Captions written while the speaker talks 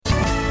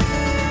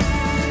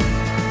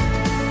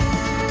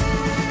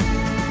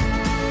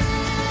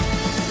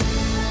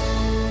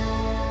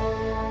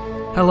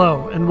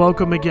Hello, and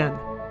welcome again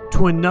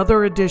to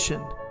another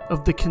edition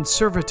of the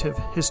Conservative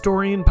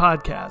Historian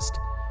Podcast.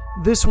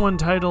 This one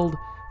titled,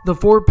 The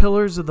Four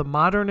Pillars of the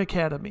Modern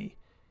Academy.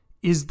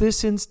 Is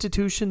this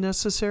institution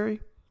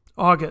necessary?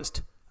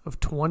 August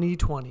of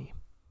 2020.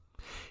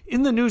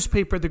 In the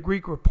newspaper The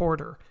Greek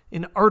Reporter,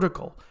 an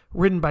article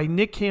written by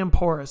Nick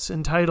Kamporis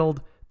entitled,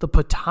 The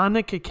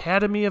Platonic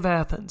Academy of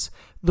Athens,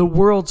 the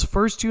world's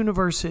first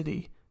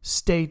university,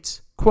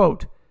 states,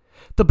 quote,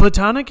 the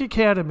Platonic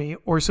Academy,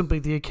 or simply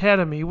the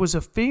Academy, was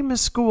a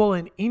famous school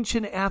in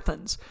ancient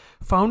Athens,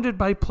 founded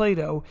by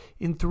Plato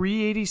in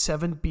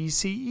 387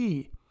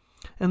 BCE,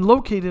 and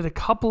located a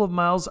couple of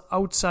miles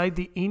outside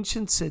the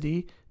ancient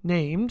city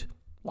named,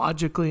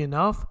 logically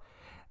enough,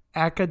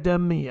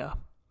 Academia,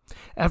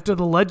 after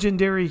the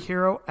legendary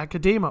hero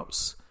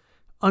Academos,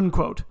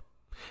 unquote.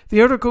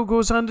 The article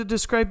goes on to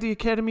describe the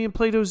Academy in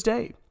Plato's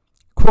day.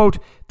 Quote,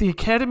 the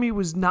Academy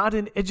was not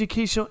an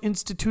educational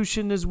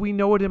institution as we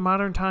know it in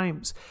modern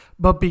times,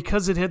 but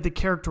because it had the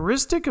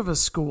characteristic of a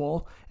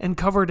school and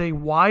covered a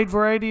wide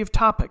variety of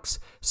topics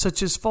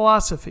such as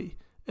philosophy,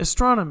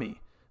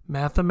 astronomy,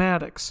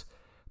 mathematics,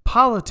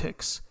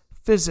 politics,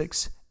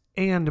 physics,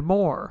 and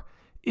more,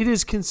 it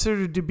is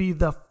considered to be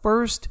the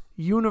first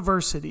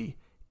university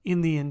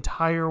in the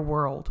entire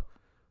world,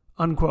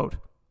 unquote.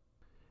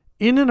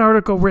 In an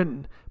article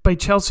written by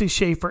Chelsea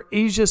Shea for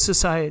Asia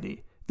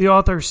Society, the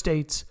author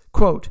states,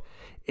 quote,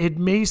 it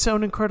may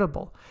sound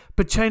incredible,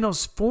 but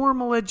China's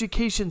formal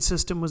education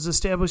system was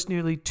established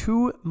nearly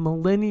 2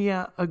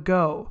 millennia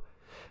ago.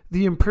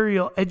 The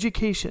imperial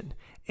education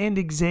and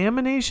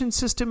examination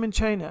system in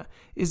China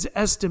is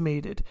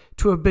estimated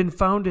to have been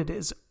founded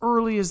as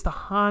early as the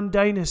Han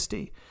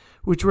Dynasty,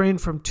 which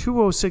reigned from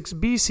 206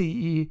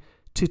 BCE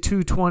to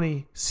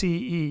 220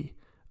 CE,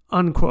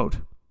 unquote.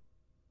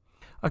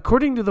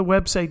 According to the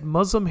website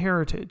Muslim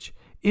Heritage,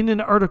 in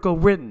an article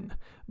written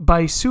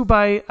by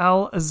Subai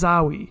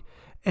al-Azawi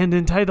and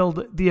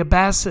entitled The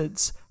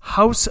Abbasids,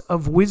 House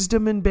of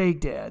Wisdom in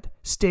Baghdad,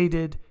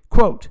 stated,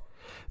 quote,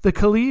 the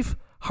Caliph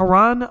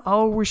Harun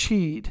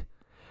al-Rashid,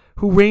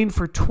 who reigned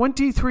for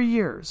 23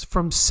 years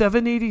from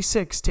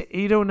 786 to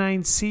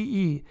 809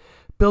 CE,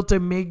 built a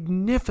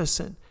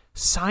magnificent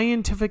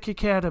scientific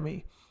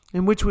academy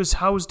in which was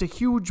housed a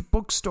huge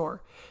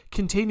bookstore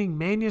containing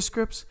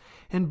manuscripts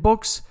and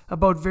books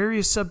about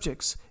various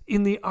subjects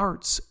in the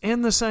arts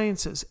and the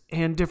sciences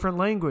and different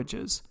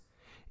languages.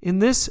 In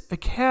this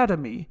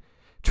academy,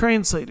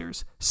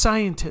 translators,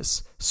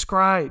 scientists,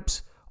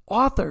 scribes,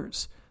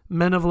 authors,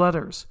 men of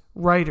letters,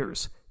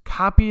 writers,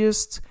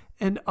 copyists,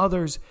 and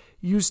others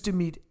used to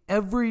meet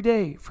every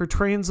day for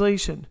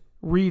translation,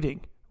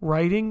 reading,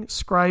 writing,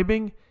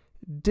 scribing,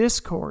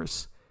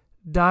 discourse,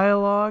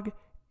 dialogue,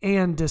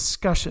 and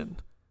discussion,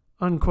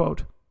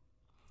 unquote.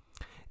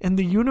 And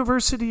the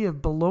University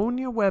of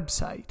Bologna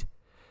website,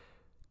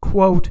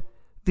 quote,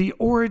 the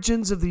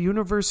origins of the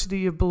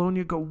University of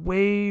Bologna go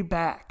way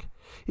back.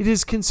 It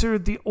is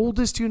considered the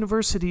oldest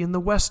university in the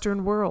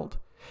Western world.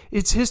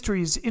 Its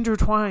history is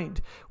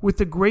intertwined with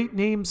the great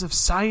names of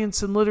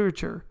science and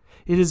literature.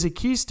 It is a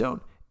keystone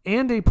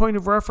and a point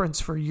of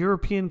reference for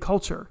European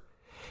culture.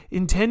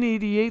 In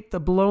 1088, the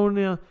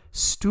Bologna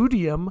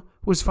Studium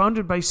was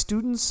founded by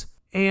students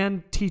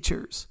and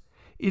teachers.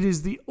 It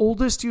is the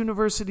oldest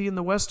university in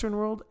the Western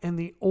world and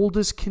the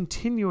oldest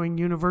continuing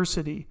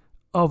university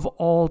of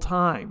all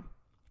time,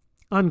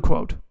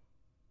 unquote.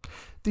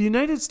 The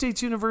United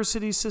States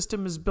university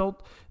system is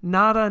built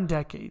not on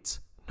decades,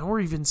 nor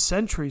even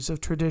centuries of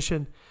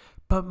tradition,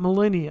 but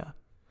millennia.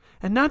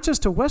 And not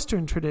just a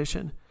Western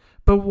tradition,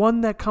 but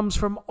one that comes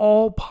from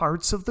all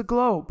parts of the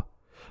globe.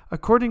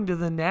 According to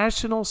the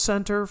National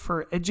Center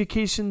for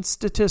Education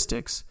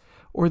Statistics,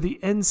 or the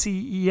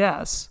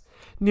NCES,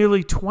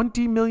 nearly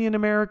 20 million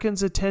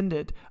Americans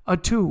attended a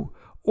 2-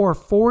 or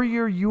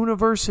 4-year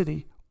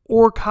university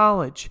or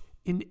college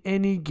in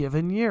any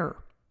given year.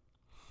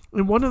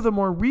 In one of the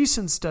more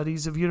recent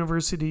studies of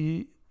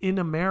university in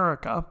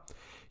America,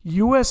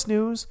 U.S.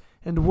 News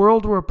and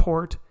World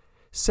Report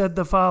said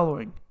the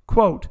following,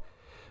 quote,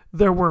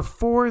 there were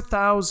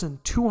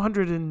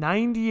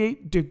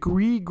 4,298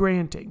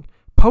 degree-granting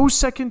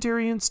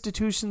post-secondary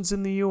institutions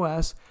in the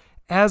U.S.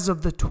 as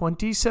of the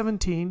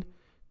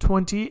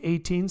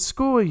 2017-2018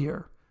 school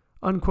year,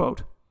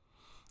 unquote.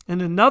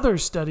 And another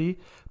study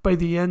by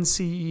the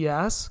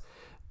NCES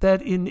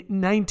that in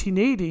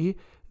 1980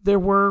 there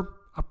were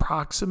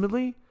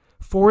approximately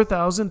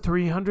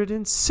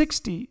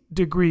 4,360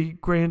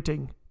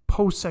 degree-granting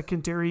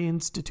post-secondary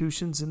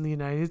institutions in the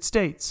United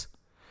States.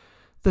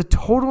 The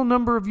total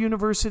number of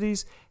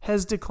universities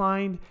has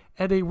declined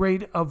at a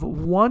rate of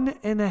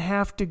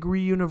 1.5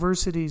 degree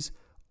universities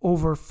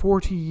over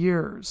 40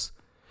 years.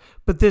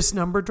 But this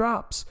number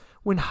drops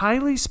when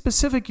highly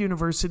specific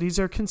universities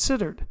are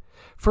considered.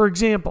 For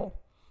example,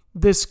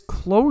 this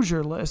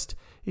closure list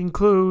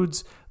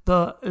includes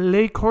the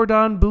Le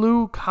Cordon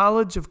Bleu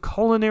College of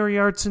Culinary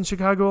Arts in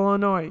Chicago,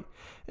 Illinois,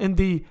 and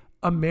the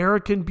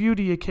American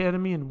Beauty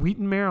Academy in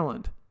Wheaton,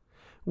 Maryland,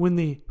 when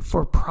the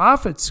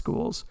for-profit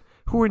schools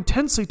who were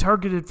intensely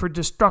targeted for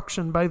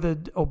destruction by the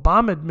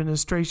Obama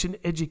administration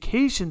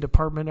education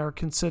department are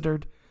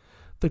considered,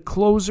 the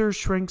closer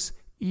shrinks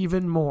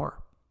even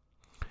more.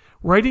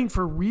 Writing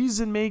for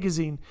Reason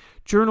magazine,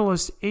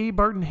 journalist A.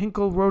 Barton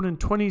Hinkle wrote in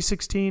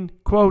 2016,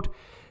 quote,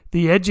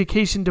 "The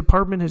education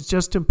department has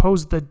just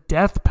imposed the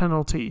death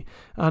penalty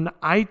on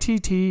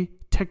ITT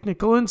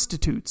technical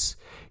institutes,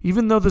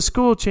 even though the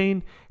school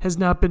chain has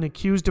not been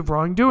accused of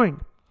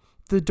wrongdoing.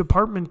 The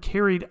department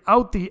carried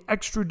out the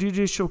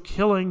extrajudicial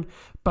killing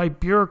by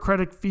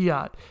bureaucratic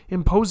fiat,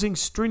 imposing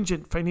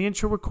stringent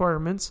financial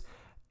requirements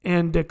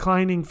and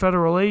declining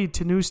federal aid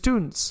to new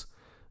students.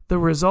 The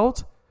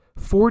result?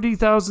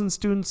 40,000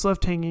 students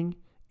left hanging,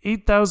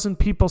 8,000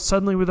 people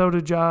suddenly without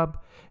a job,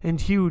 and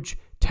huge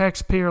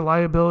taxpayer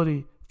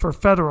liability for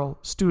federal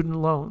student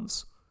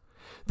loans."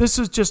 This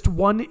is just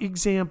one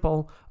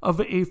example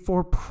of a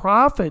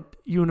for-profit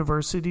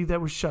university that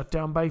was shut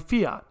down by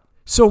fiat.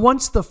 So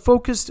once the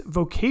focused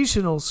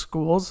vocational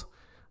schools,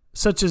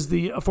 such as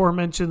the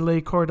aforementioned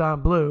Les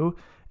Cordons Bleus,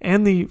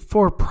 and the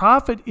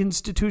for-profit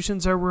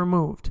institutions are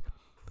removed,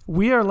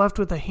 we are left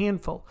with a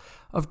handful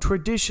of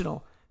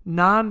traditional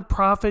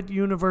non-profit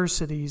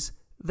universities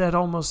that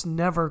almost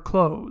never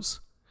close.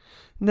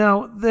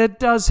 Now, that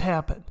does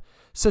happen,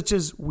 such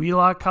as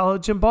Wheelock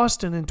College in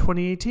Boston in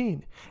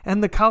 2018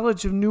 and the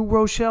College of New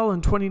Rochelle in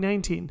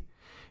 2019.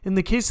 In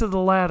the case of the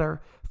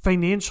latter,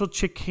 financial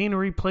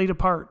chicanery played a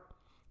part.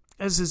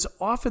 As is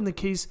often the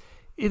case,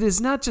 it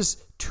is not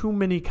just too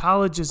many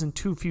colleges and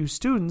too few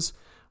students,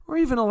 or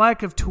even a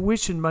lack of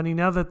tuition money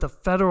now that the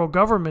federal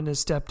government has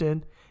stepped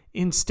in.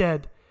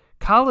 Instead,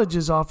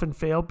 colleges often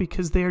fail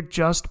because they are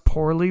just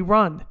poorly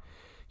run.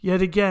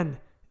 Yet again,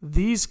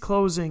 these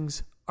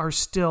closings are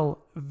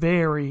still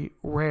very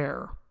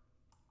rare.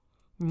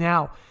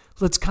 Now,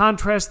 let's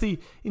contrast the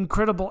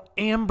incredible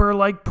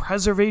amber-like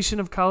preservation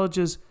of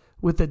colleges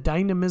with the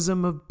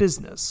dynamism of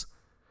business.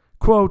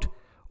 Quote,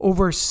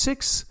 "Over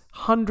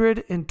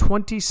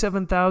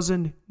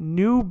 627,000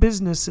 new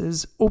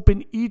businesses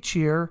open each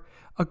year,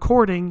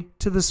 according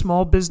to the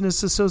Small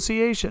Business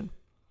Association.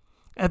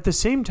 At the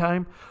same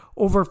time,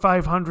 over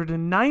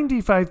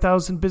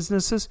 595,000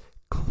 businesses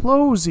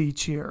close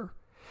each year."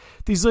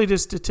 These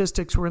latest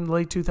statistics were in the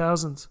late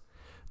 2000s.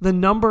 The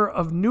number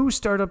of new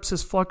startups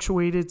has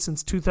fluctuated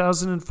since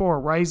 2004,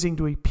 rising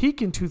to a peak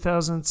in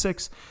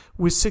 2006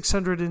 with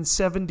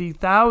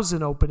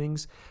 670,000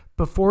 openings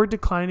before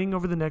declining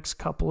over the next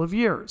couple of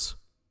years.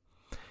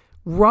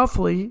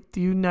 Roughly,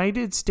 the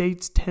United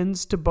States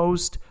tends to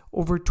boast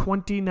over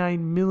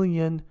 29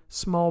 million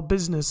small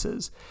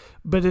businesses,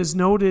 but as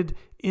noted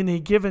in a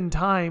given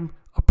time,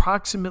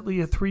 approximately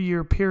a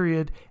 3-year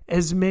period,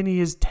 as many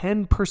as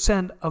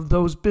 10% of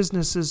those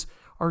businesses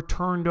are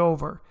turned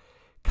over.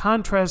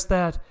 Contrast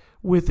that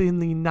within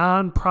the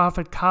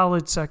nonprofit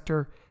college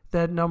sector,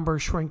 that number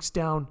shrinks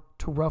down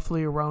to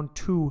roughly around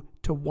 2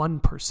 to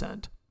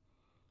 1%.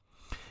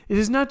 It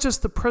is not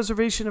just the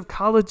preservation of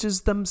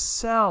colleges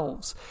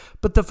themselves,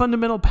 but the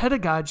fundamental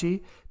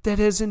pedagogy that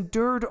has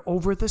endured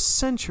over the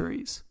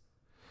centuries.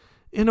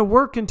 In a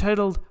work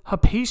entitled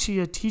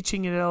Hypatia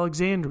Teaching at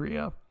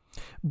Alexandria,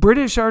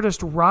 British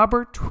artist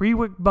Robert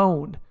Trewick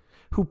Bone,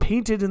 who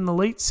painted in the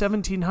late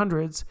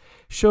 1700s,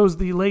 shows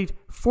the late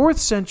 4th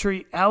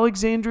century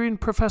Alexandrian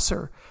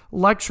professor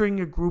lecturing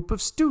a group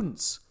of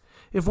students.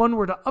 If one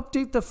were to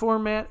update the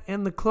format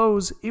and the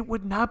close, it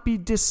would not be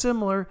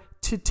dissimilar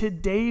to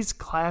today's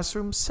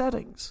classroom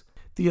settings.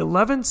 The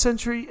 11th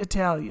century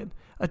Italian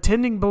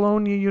attending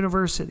Bologna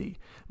University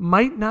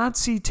might not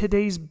see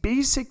today's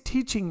basic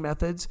teaching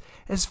methods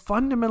as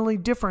fundamentally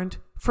different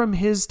from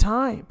his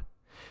time.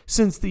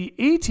 Since the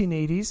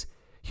 1880s,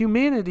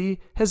 humanity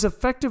has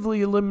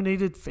effectively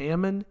eliminated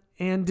famine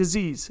and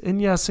disease,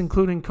 and yes,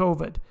 including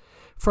COVID,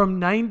 from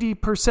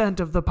 90%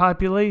 of the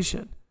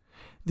population.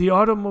 The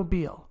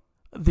automobile,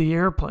 the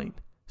airplane,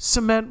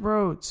 cement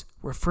roads,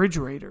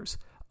 refrigerators,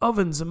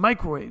 ovens and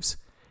microwaves,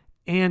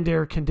 and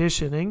air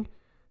conditioning.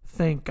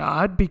 Thank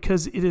God,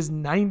 because it is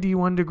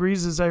 91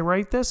 degrees as I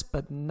write this,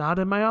 but not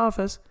in my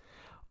office.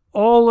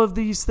 All of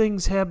these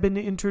things have been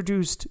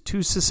introduced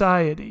to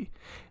society,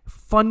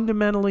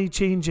 fundamentally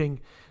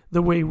changing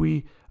the way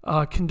we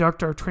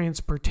conduct our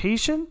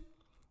transportation,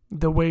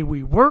 the way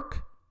we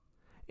work,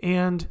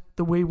 and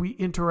the way we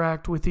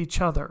interact with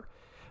each other.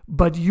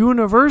 But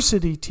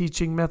university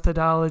teaching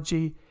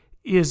methodology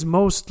is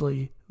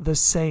mostly the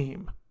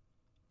same.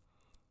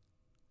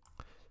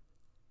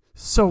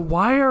 So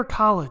why are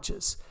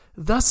colleges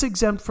thus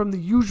exempt from the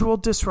usual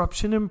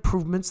disruption and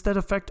improvements that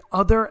affect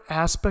other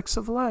aspects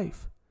of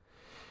life?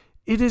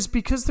 It is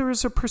because there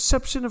is a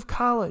perception of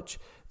college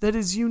that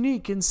is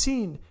unique and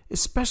seen,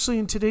 especially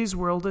in today's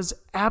world, as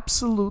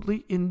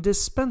absolutely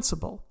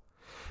indispensable.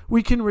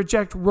 We can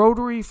reject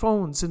rotary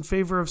phones in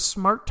favor of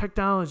smart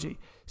technology,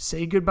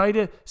 say goodbye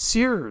to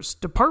Sears,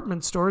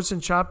 department stores,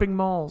 and shopping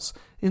malls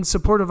in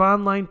support of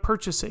online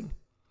purchasing.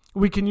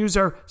 We can use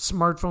our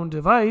smartphone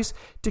device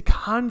to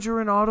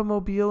conjure an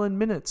automobile in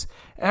minutes,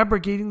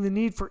 abrogating the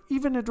need for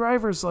even a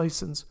driver's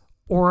license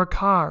or a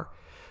car.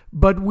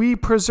 But we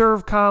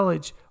preserve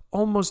college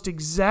almost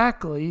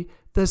exactly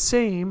the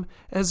same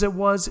as it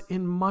was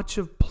in much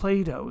of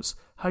Plato's,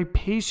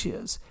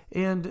 Hypatia's,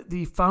 and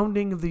the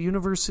founding of the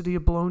University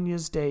of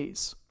Bologna's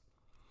days.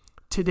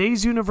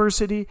 Today's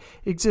university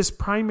exists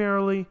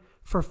primarily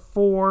for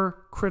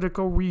 4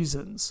 critical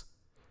reasons.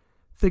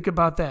 Think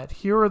about that.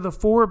 Here are the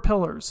 4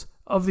 pillars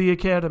of the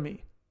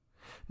academy.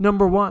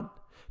 Number 1,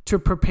 to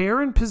prepare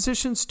and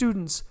position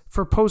students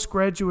for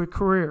postgraduate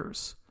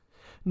careers.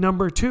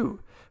 Number 2,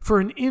 for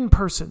an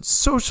in-person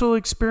social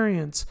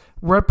experience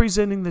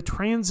representing the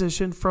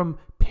transition from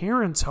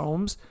parents'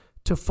 homes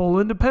to full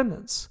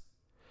independence.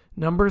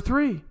 Number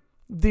 3,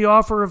 the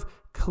offer of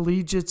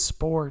collegiate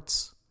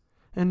sports.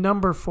 And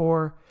number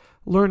 4,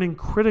 learning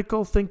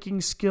critical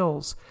thinking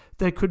skills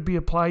that could be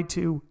applied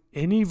to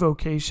any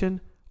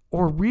vocation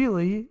or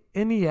really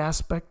any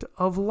aspect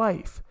of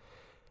life.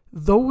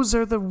 Those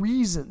are the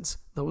reasons.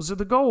 Those are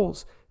the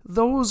goals.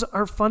 Those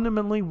are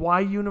fundamentally why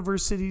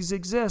universities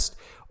exist,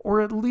 or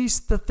at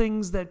least the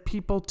things that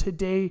people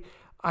today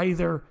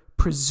either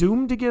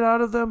presume to get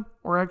out of them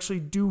or actually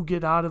do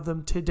get out of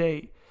them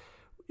today.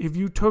 If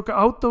you took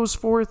out those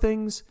 4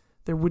 things,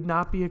 there would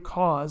not be a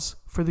cause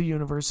for the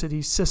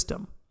university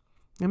system.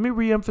 Let me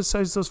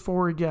reemphasize those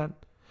 4 again.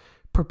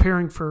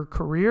 Preparing for a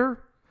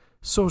career,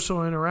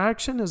 social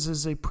interaction as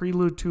is a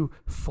prelude to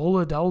full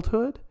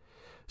adulthood,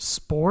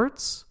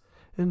 sports,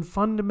 and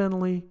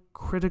fundamentally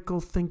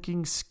critical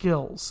thinking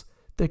skills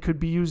that could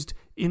be used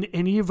in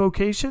any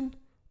vocation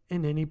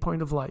in any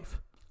point of life.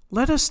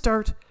 Let us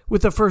start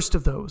with the first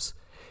of those,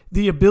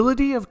 the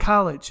ability of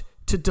college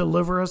to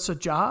deliver us a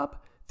job,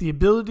 the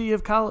ability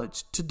of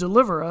college to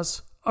deliver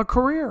us a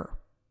career.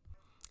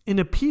 In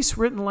a piece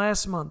written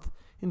last month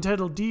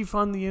entitled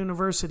Defund the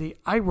University,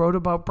 I wrote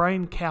about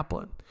Bryan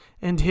Caplan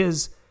and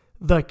his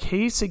The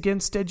Case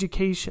Against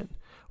Education,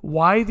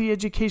 Why the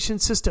Education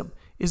System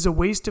is a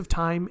Waste of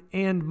Time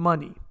and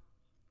Money.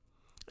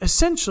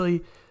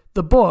 Essentially,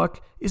 the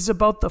book is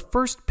about the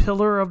first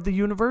pillar of the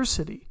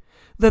university,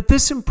 that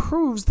this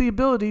improves the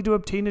ability to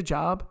obtain a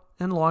job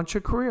and launch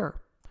a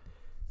career.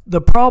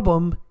 The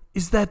problem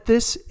is that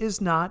this is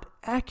not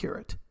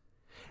accurate.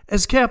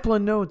 As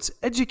Caplan notes,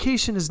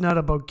 education is not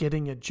about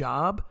getting a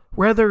job.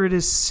 Rather, it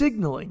is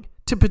signaling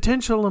to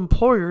potential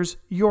employers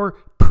your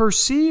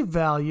perceived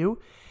value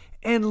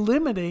and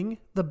limiting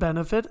the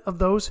benefit of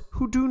those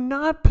who do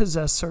not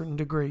possess certain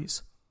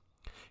degrees.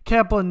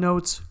 Caplan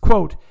notes,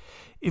 quote,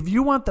 "If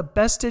you want the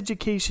best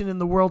education in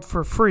the world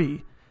for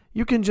free,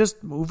 you can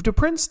just move to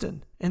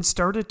Princeton and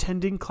start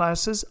attending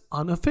classes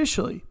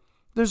unofficially.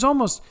 There's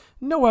almost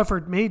no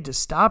effort made to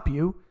stop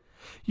you.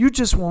 You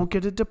just won't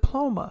get a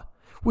diploma,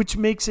 which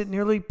makes it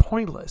nearly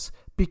pointless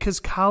because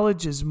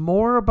college is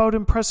more about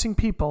impressing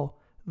people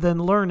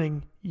than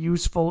learning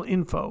useful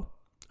info."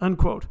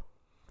 Unquote.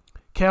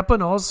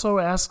 Caplan also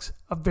asks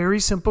a very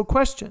simple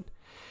question.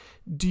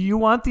 Do you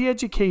want the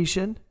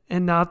education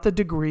and not the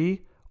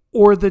degree,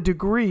 or the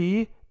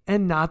degree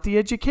and not the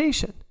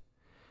education?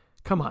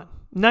 Come on.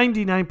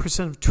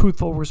 99% of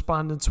truthful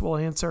respondents will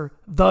answer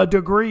the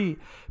degree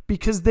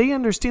because they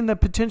understand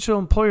that potential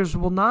employers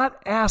will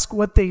not ask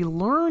what they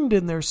learned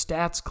in their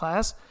stats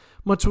class,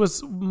 much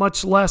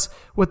less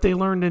what they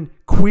learned in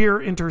queer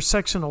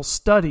intersectional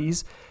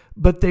studies,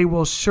 but they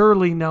will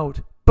surely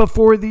note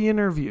before the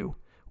interview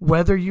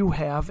whether you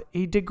have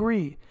a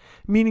degree,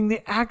 meaning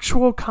the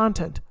actual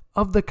content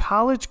of the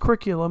college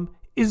curriculum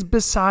is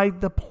beside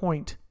the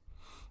point.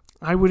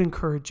 I would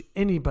encourage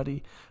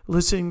anybody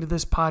listening to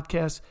this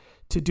podcast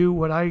to do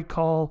what I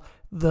call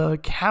the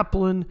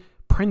Caplan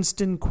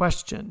Princeton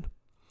question.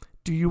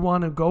 Do you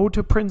want to go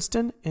to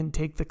Princeton and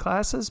take the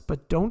classes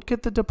but don't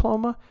get the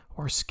diploma,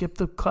 or skip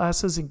the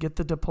classes and get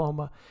the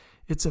diploma?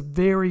 It's a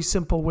very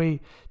simple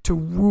way to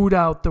root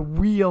out the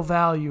real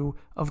value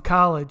of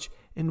college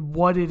and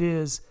what it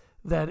is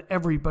that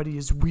everybody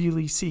is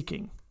really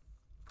seeking.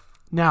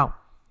 Now,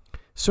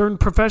 certain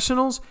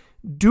professionals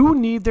do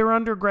need their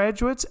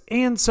undergraduates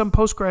and some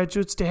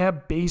postgraduates to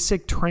have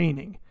basic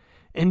training.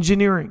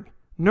 Engineering,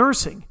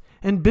 nursing,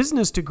 and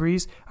business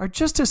degrees are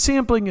just a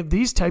sampling of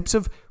these types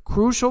of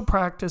crucial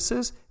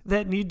practices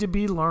that need to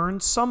be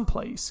learned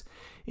someplace.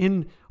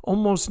 In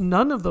almost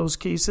none of those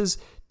cases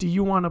do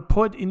you want to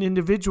put an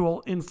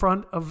individual in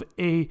front of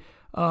a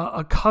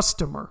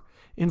customer,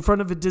 in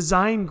front of a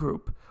design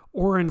group,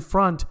 or in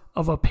front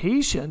of a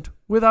patient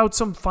without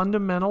some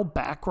fundamental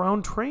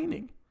background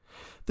training.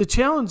 The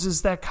challenge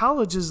is that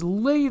college is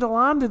ladled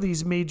onto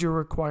these major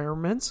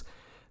requirements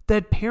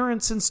that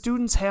parents and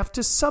students have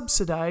to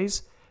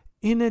subsidize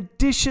in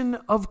addition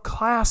of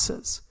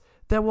classes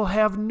that will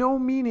have no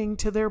meaning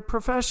to their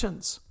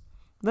professions.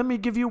 Let me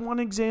give you one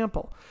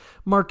example.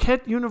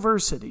 Marquette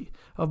University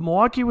of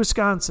Milwaukee,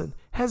 Wisconsin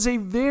has a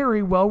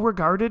very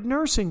well-regarded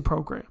nursing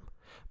program.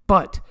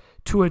 But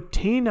to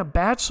attain a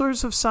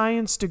Bachelor's of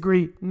Science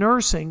degree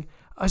nursing,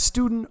 a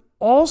student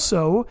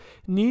also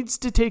needs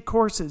to take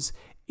courses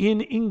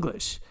in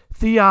English,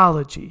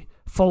 theology,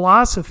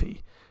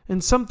 philosophy,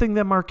 and something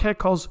that Marquette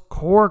calls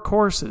core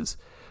courses,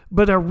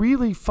 but are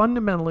really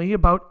fundamentally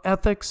about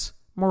ethics,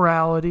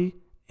 morality,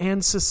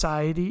 and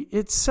society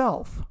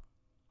itself.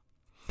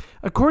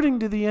 According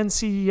to the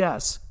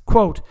NCES,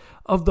 quote,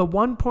 of the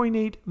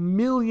 1.8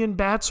 million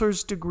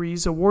bachelor's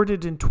degrees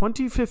awarded in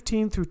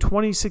 2015 through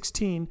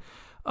 2016,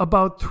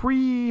 about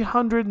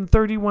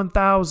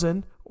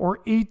 331,000, or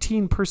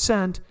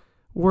 18%,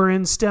 were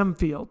in STEM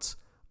fields,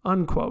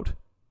 unquote.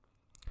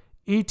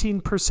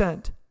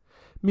 18%,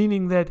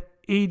 meaning that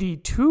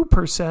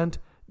 82%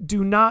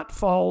 do not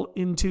fall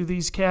into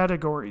these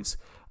categories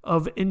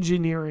of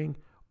engineering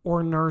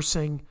or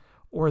nursing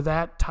or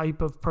that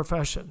type of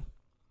profession.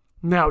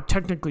 Now,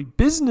 technically,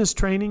 business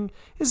training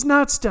is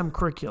not STEM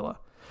curricula,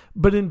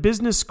 but in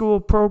business school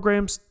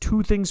programs,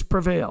 two things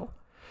prevail.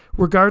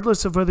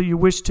 Regardless of whether you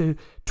wish to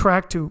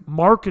track to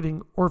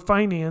marketing or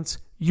finance,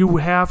 you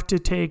have to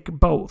take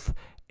both,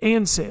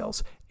 and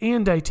sales,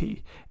 and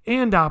IT,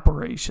 and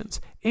operations,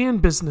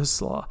 and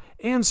business law,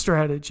 and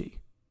strategy.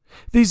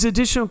 These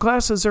additional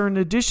classes are in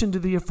addition to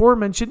the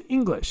aforementioned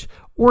English,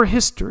 or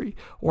history,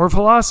 or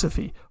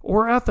philosophy,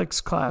 or ethics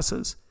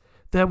classes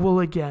that will,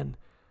 again,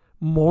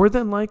 more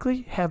than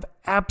likely have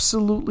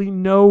absolutely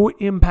no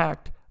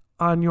impact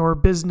on your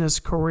business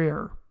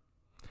career.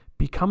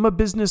 Become a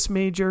business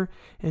major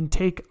and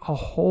take a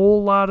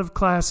whole lot of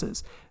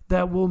classes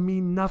that will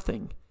mean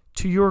nothing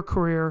to your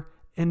career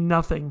and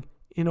nothing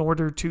in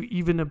order to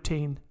even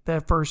obtain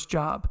that first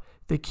job.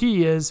 The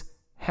key is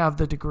have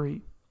the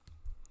degree.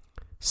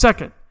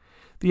 Second,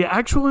 the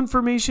actual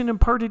information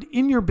imparted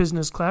in your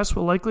business class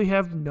will likely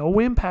have no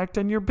impact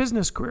on your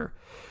business career.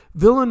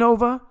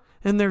 Villanova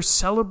and their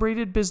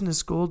celebrated business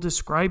school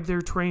describe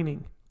their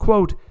training.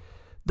 Quote,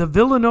 the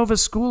Villanova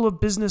School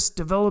of Business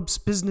develops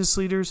business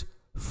leaders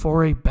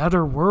for a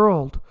better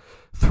world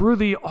through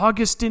the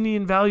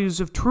Augustinian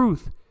values of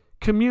truth,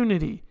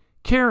 community,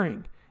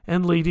 caring,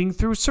 and leading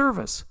through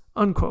service,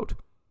 unquote.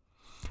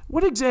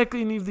 What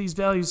exactly any of these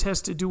values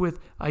has to do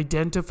with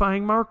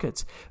identifying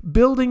markets,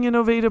 building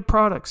innovative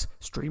products,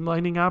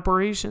 streamlining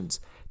operations,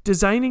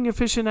 designing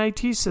efficient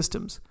IT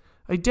systems,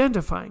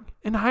 identifying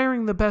and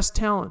hiring the best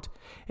talent,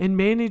 and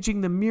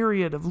managing the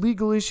myriad of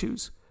legal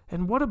issues?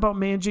 And what about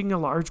managing a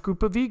large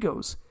group of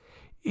egos?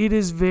 It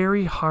is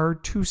very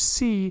hard to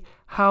see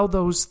how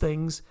those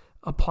things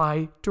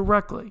apply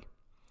directly.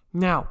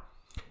 Now,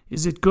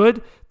 is it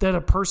good that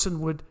a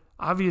person would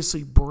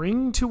obviously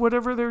bring to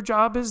whatever their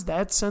job is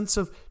that sense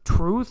of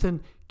truth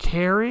and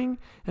caring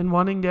and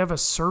wanting to have a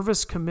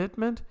service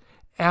commitment?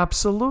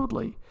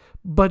 Absolutely.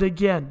 But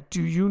again,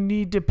 do you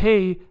need to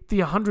pay the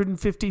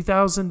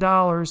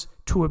 $150,000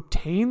 to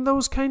obtain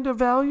those kind of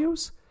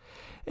values?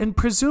 And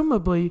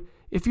presumably,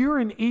 if you're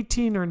an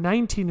 18 or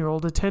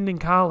 19-year-old attending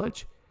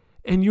college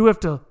and you have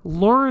to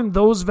learn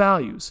those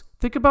values,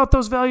 think about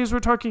those values we're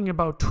talking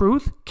about: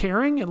 truth,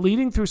 caring, and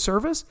leading through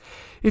service.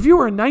 If you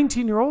are a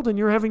 19-year-old and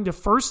you're having to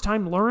first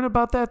time learn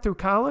about that through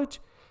college,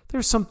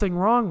 there's something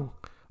wrong.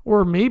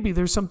 Or maybe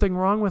there's something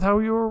wrong with how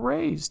you were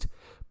raised.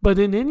 But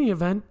in any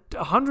event,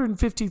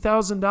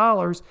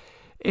 $150,000,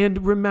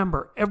 and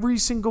remember, every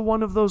single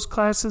one of those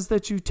classes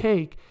that you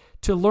take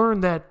to learn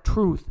that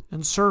truth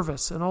and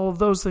service and all of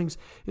those things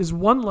is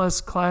one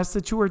less class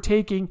that you are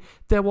taking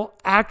that will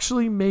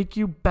actually make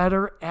you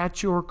better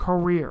at your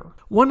career.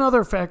 One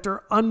other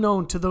factor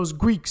unknown to those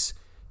Greeks,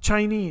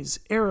 Chinese,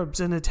 Arabs,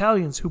 and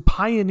Italians who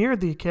pioneered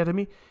the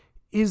academy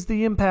is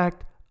the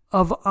impact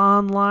of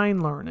online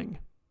learning.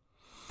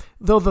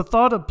 Though the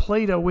thought of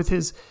Plato with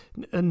his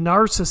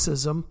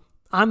narcissism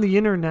on the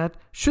internet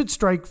should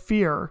strike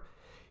fear,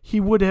 he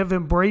would have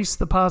embraced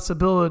the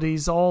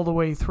possibilities all the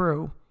way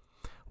through.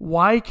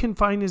 Why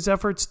confine his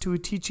efforts to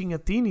teaching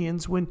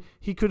Athenians when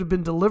he could have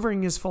been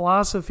delivering his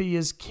philosophy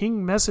as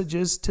king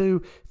messages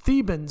to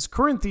Thebans,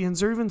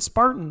 Corinthians, or even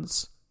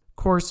Spartans? Of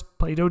course,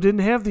 Plato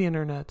didn't have the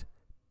internet,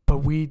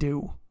 but we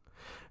do.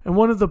 And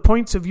one of the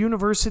points of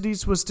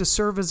universities was to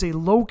serve as a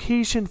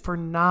location for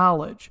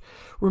knowledge.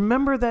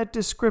 Remember that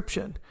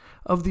description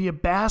of the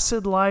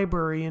Abbasid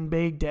library in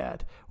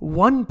Baghdad,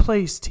 one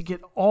place to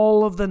get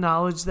all of the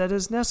knowledge that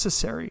is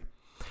necessary.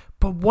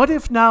 But what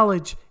if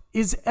knowledge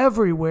is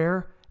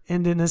everywhere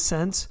and, in a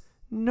sense,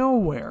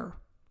 nowhere?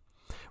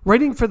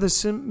 Writing for the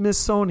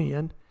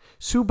Smithsonian,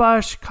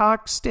 Subhash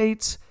Cox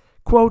states,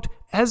 quote,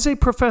 as a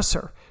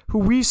professor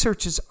who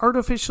researches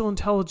artificial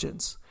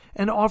intelligence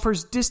and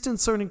offers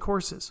distance learning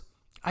courses,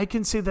 I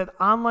can say that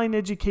online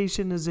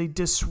education is a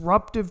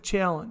disruptive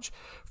challenge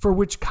for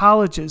which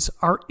colleges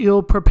are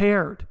ill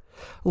prepared.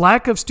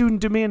 Lack of student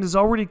demand is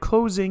already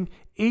closing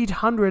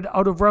 800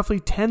 out of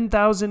roughly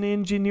 10,000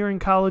 engineering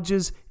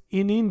colleges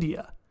in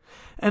India.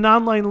 And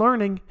online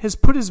learning has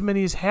put as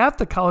many as half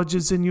the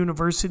colleges and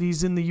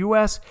universities in the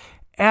U.S.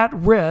 at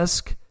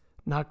risk,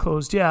 not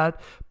closed yet,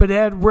 but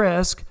at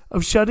risk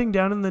of shutting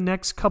down in the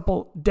next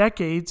couple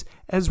decades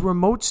as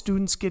remote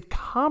students get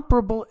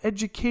comparable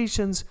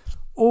educations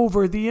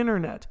over the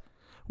internet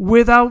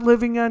without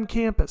living on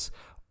campus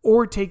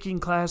or taking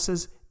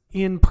classes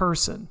in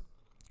person,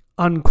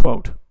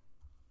 unquote.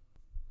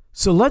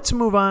 So let's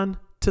move on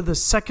to the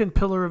second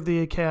pillar of the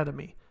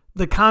academy,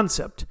 the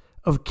concept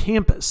of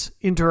campus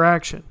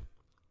interaction.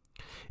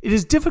 It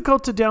is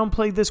difficult to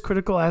downplay this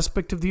critical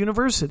aspect of the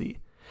university.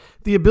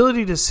 The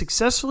ability to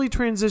successfully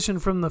transition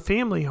from the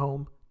family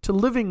home to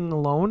living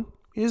alone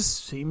is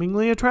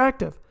seemingly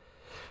attractive.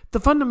 The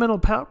fundamental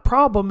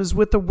problem is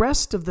with the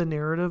rest of the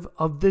narrative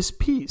of this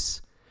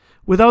piece.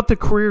 Without the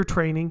career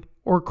training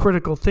or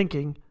critical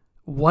thinking,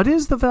 what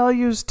is the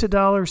values to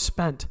dollars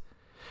spent?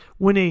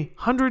 When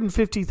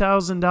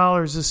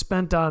 $150,000 is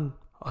spent on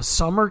a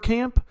summer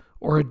camp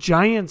or a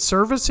giant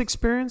service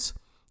experience,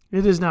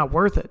 it is not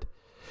worth it.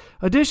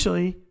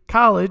 Additionally,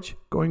 college,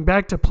 going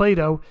back to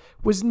Plato,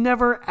 was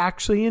never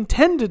actually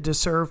intended to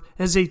serve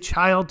as a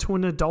child to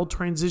an adult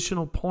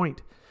transitional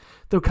point.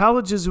 Though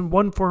colleges in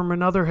one form or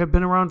another have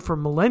been around for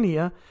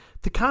millennia,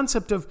 the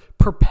concept of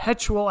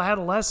perpetual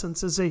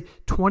adolescence is a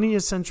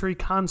 20th century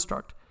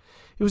construct.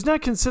 It was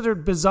not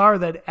considered bizarre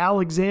that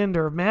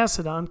Alexander of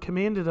Macedon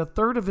commanded a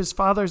third of his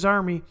father's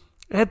army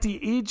at the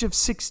age of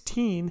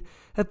 16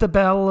 at the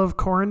Battle of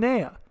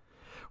Coronea.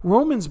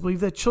 Romans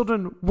believed that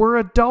children were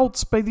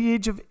adults by the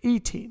age of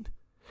 18.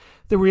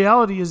 The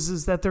reality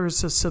is that there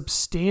is a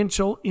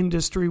substantial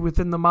industry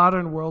within the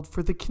modern world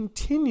for the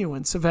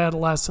continuance of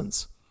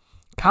adolescence.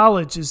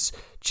 College is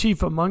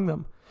chief among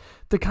them.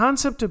 The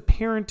concept of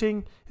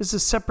parenting is a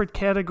separate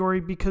category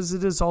because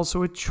it is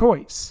also a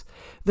choice.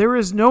 There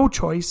is no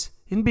choice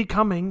in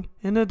becoming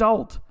an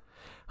adult.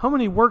 How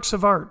many works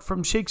of art,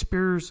 from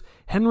Shakespeare's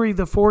Henry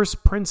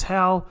IV, Prince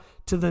Hal,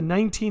 to the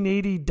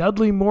 1980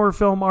 Dudley Moore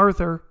film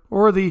Arthur,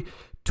 or the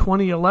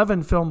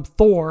 2011 film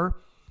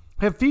Thor,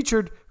 have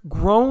featured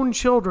grown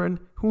children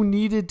who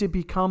needed to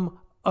become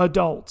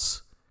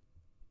adults?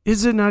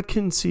 Is it not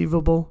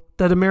conceivable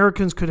that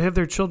Americans could have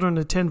their children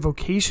attend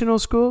vocational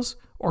schools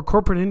or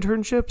corporate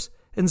internships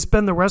and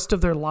spend the rest of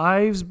their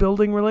lives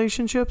building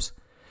relationships?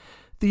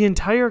 The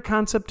entire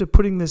concept of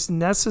putting this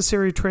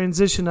necessary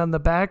transition on the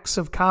backs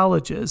of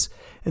colleges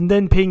and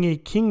then paying a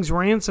king's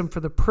ransom for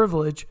the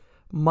privilege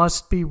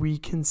must be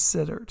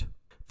reconsidered.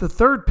 The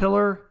third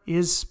pillar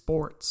is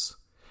sports.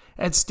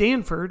 At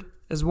Stanford,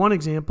 as one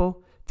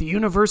example, the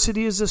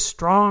university is a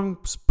strong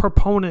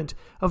proponent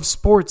of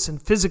sports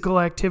and physical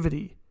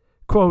activity.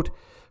 Quote,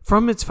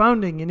 "From its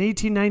founding in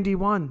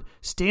 1891,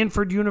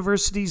 Stanford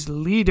University's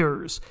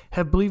leaders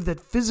have believed that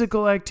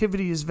physical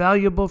activity is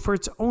valuable for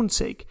its own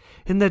sake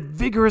and that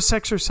vigorous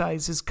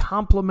exercise is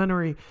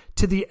complementary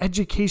to the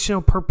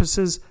educational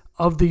purposes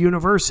of the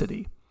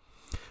university."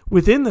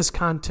 Within this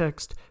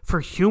context, for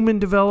human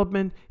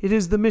development, it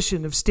is the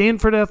mission of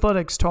Stanford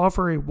Athletics to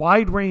offer a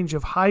wide range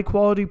of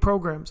high-quality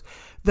programs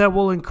that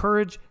will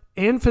encourage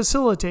and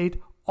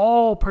facilitate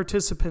all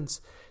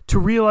participants to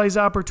realize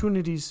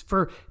opportunities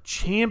for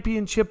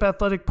championship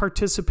athletic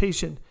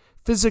participation,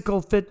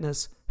 physical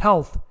fitness,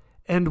 health,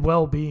 and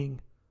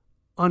well-being.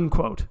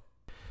 Unquote.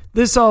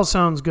 This all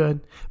sounds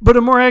good, but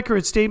a more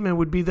accurate statement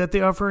would be that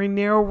they offer a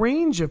narrow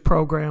range of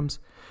programs.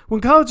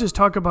 When colleges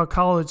talk about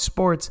college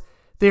sports,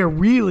 they are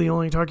really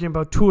only talking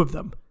about two of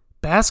them,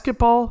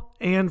 basketball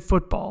and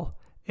football,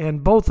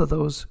 and both of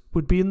those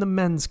would be in the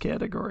men's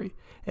category,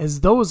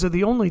 as those are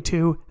the only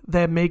two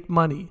that make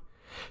money.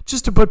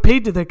 Just to put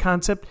paid to that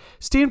concept,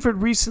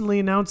 Stanford recently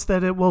announced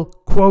that it will,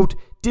 quote,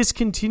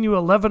 discontinue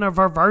 11 of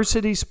our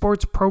varsity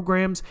sports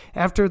programs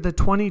after the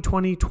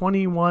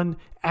 2020-21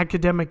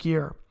 academic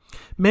year.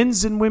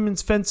 Men's and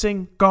women's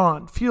fencing,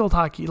 gone. Field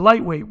hockey,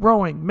 lightweight,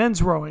 rowing,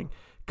 men's rowing,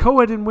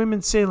 co-ed and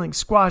women's sailing,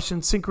 squash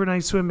and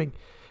synchronized swimming,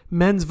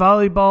 men's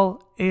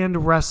volleyball,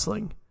 and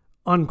wrestling,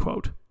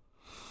 unquote.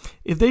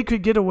 If they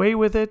could get away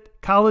with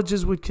it,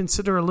 colleges would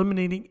consider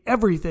eliminating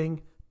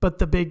everything but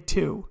the big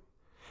two.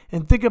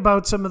 And think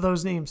about some of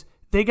those names.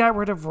 They got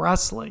rid of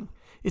wrestling.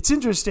 It's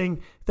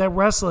interesting that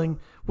wrestling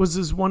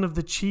was one of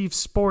the chief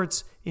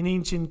sports in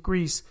ancient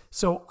Greece.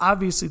 So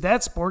obviously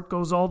that sport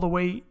goes all the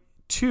way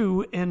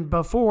to and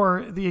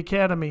before the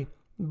academy,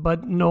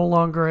 but no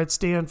longer at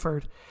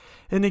Stanford.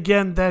 And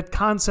again, that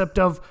concept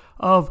of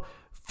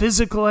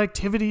physical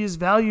activity is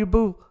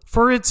valuable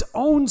for its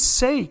own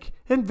sake,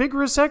 and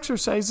vigorous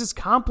exercise is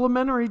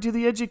complementary to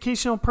the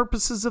educational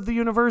purposes of the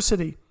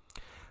university.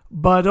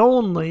 But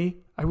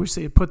only, I wish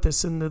they had put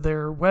this into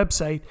their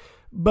website,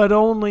 but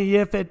only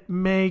if it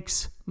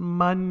makes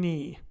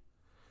money.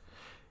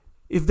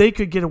 If they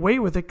could get away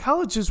with it,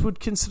 colleges would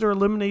consider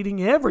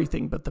eliminating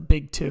everything but the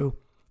big two.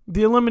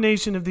 The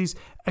elimination of these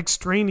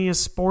extraneous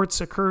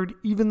sports occurred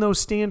even though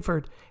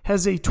Stanford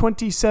has a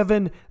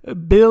 $27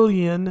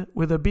 billion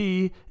with a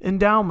B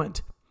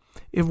endowment.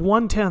 If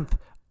 1/10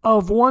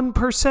 of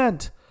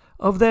 1%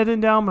 of that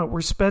endowment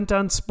were spent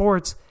on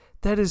sports,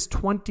 that is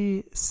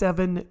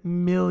 $27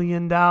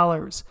 million.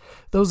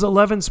 Those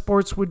 11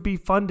 sports would be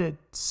funded,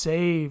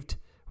 saved.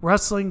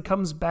 Wrestling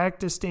comes back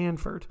to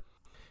Stanford.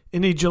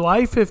 In a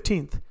July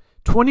 15th,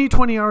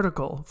 2020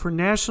 article for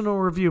National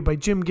Review by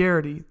Jim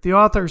Garrity, the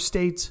author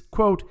states,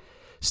 quote,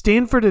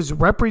 Stanford is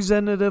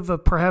representative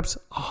of perhaps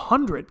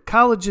 100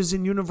 colleges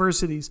and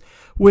universities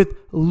with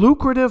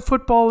lucrative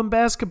football and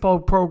basketball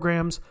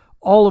programs,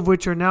 all of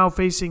which are now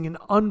facing an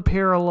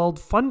unparalleled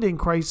funding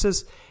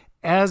crisis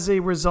as a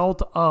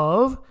result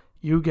of,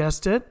 you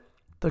guessed it,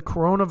 the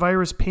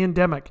coronavirus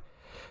pandemic.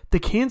 The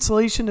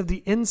cancellation of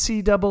the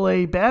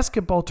NCAA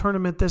basketball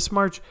tournament this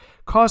March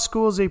cost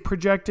schools a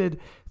projected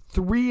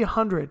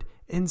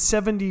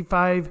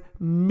 $375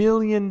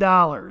 million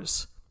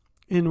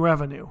in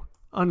revenue,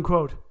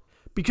 unquote.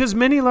 Because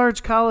many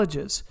large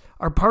colleges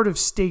are part of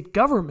state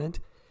government,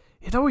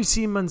 it always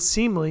seemed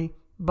unseemly,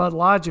 but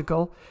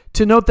logical,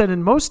 to note that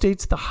in most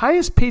states, the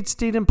highest paid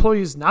state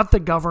employee is not the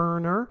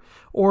governor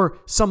or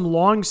some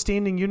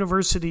long-standing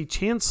university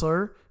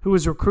chancellor who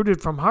was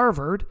recruited from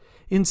Harvard.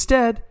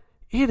 Instead,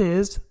 it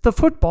is the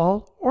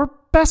football or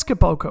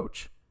basketball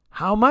coach.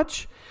 How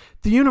much?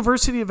 The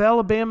University of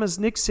Alabama's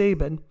Nick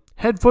Saban,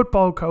 head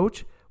football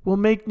coach, will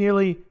make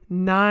nearly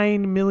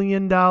 $9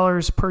 million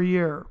per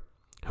year.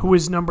 Who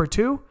is number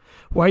two?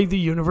 Why, the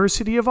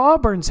University of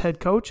Auburn's head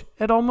coach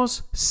at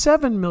almost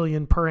 $7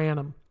 million per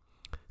annum.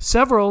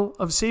 Several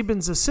of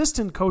Saban's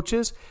assistant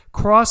coaches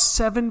cross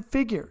 7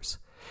 figures.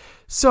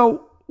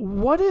 So,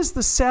 what is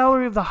the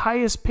salary of the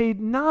highest paid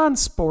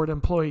non-sport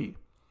employee?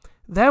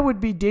 That would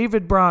be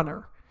David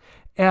Bronner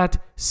at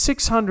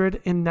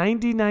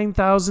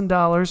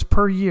 $699,000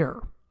 per year.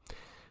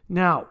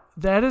 Now,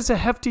 that is a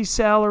hefty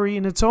salary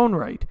in its own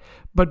right,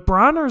 but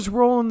Bronner's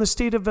role in the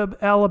state of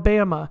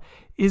Alabama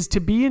is to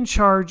be in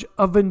charge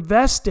of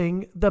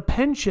investing the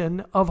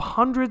pension of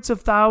hundreds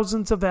of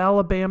thousands of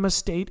Alabama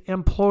state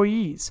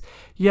employees.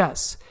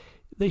 Yes,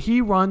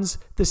 he runs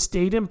the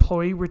State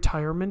Employee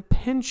Retirement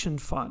Pension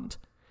Fund.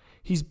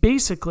 He's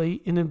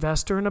basically an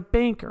investor and a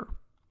banker.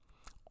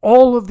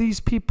 All of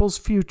these people's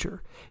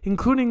future,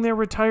 including their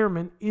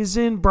retirement, is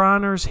in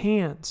Bronner's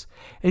hands,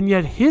 and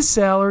yet his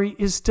salary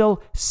is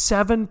still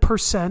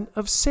 7%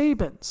 of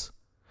Saban's.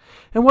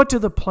 And what do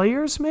the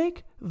players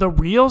make? The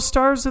real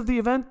stars of the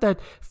event that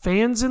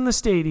fans in the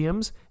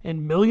stadiums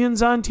and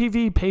millions on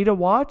TV pay to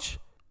watch?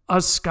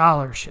 A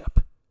scholarship.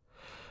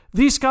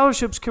 These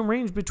scholarships can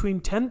range between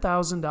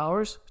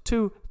 $10,000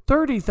 to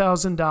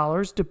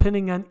 $30,000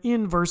 depending on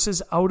in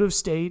versus out of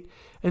state.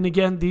 And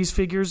again, these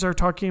figures are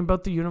talking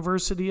about the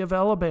University of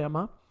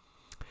Alabama.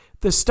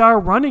 The star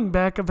running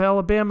back of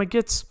Alabama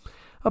gets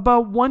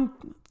about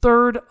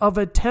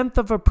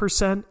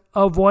 1/3%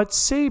 of what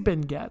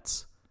Saban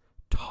gets.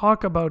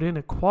 Talk about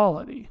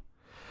inequality.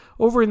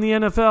 Over in the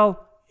NFL,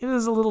 it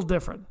is a little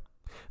different.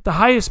 The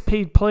highest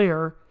paid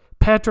player,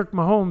 Patrick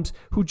Mahomes,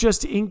 who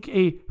just inked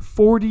a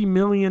 $40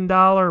 million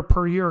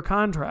per year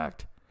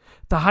contract.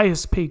 The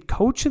highest paid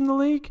coach in the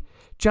league,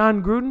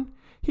 John Gruden,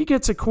 he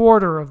gets a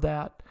quarter of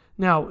that.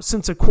 Now,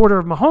 since a quarter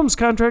of Mahomes'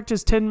 contract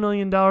is $10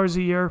 million a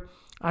year,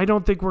 I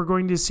don't think we're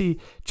going to see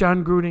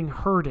John Gruden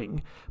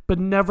hurting. But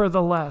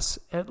nevertheless,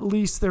 at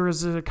least there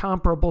is a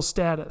comparable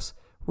status.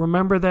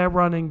 Remember that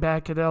running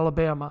back at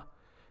Alabama.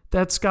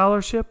 That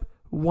scholarship,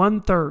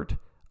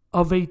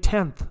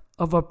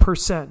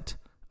 0.1%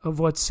 of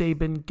what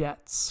Saban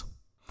gets.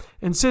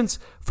 And since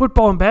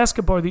football and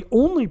basketball are the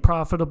only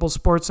profitable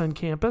sports on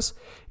campus,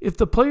 if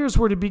the players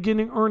were to begin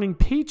earning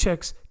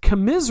paychecks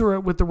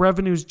commensurate with the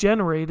revenues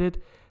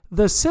generated,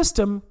 the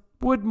system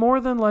would more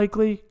than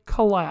likely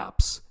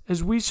collapse.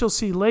 As we shall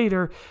see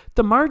later,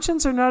 the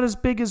margins are not as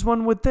big as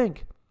one would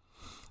think.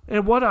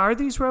 And what are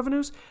these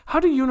revenues? How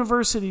do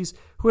universities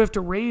who have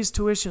to raise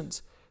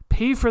tuitions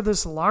pay for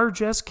this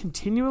largesse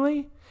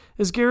continually?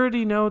 As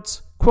Garrity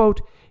notes,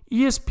 quote,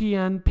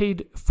 ESPN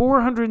paid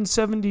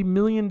 $470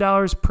 million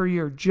per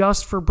year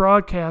just for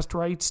broadcast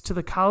rights to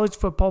the college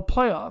football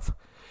playoff.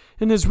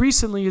 And as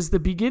recently as the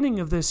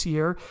beginning of this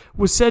year,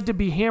 was said to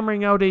be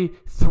hammering out a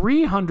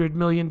 $300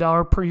 million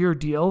per year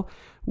deal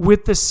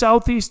with the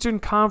Southeastern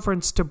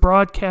Conference to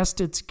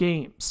broadcast its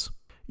games.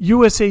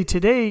 USA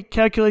Today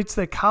calculates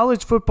that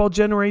college football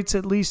generates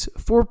at least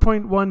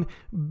 $4.1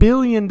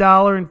 billion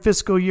in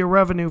fiscal year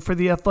revenue for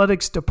the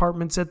athletics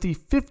departments at the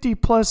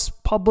 50-plus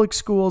public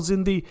schools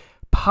in the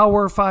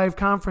Power 5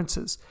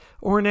 conferences,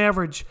 or an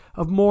average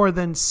of more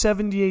than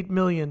 $78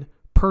 million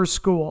per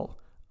school,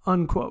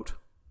 unquote.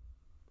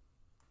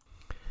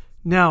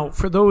 Now,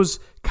 for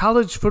those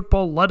college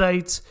football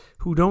Luddites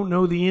who don't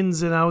know the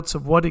ins and outs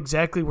of what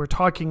exactly we're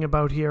talking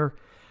about here,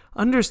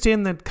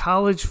 understand that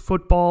college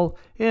football,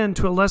 and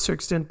to a lesser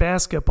extent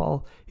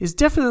basketball, is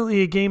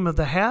definitely a game of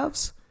the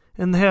haves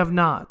and the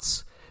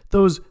have-nots.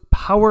 Those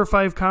Power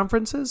 5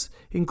 conferences,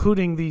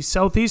 including the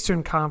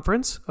Southeastern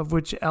Conference, of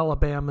which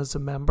Alabama is a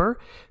member,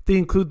 they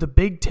include the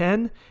Big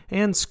Ten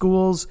and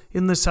schools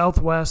in the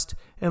Southwest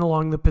and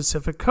along the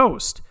Pacific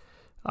Coast.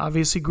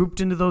 Obviously grouped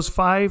into those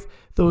five,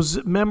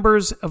 those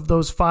members of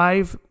those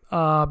five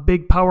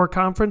big power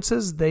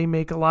conferences, they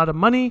make a lot of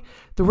money.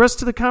 The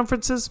rest of the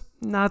conferences,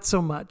 not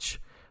so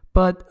much,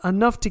 but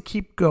enough to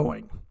keep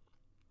going.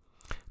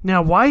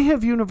 Now, why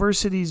have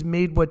universities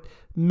made what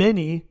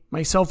many,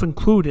 myself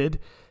included,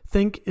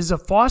 think is a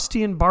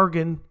Faustian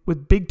bargain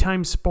with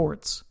big-time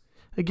sports?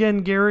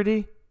 Again,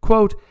 Garrity,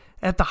 quote,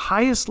 at the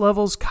highest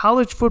levels,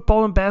 college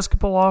football and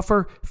basketball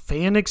offer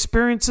fan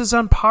experiences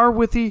on par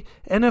with the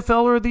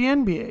NFL or the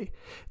NBA.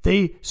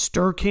 They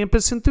stir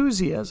campus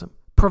enthusiasm,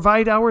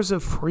 provide hours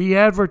of free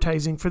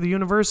advertising for the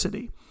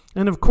university,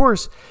 and of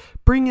course,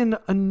 bring in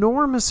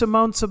enormous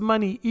amounts of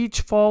money each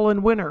fall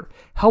and winter,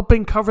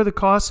 helping cover the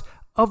costs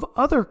of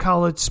other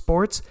college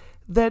sports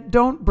that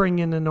don't bring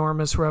in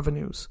enormous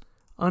revenues,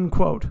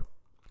 unquote.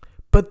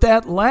 But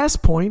that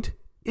last point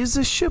is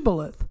a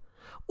shibboleth.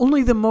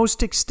 Only the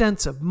most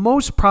extensive,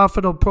 most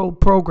profitable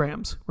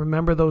programs,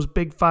 remember those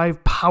Big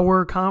Five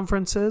power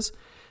conferences,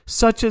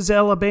 such as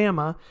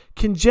Alabama,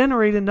 can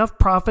generate enough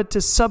profit to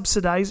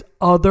subsidize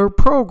other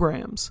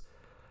programs.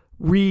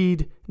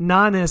 Read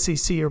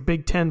non-SEC or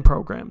Big Ten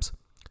programs,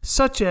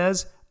 such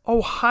as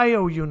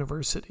Ohio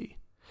University.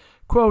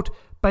 Quote,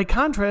 by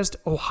contrast,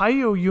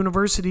 Ohio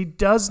University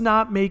does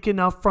not make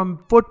enough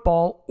from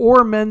football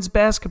or men's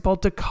basketball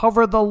to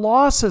cover the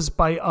losses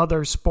by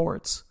other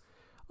sports,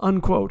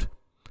 unquote,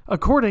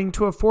 according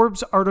to a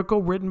Forbes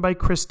article written by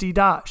Christy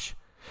Dosh.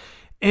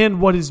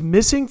 And what is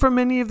missing from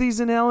any of these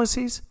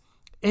analyses?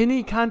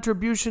 Any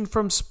contribution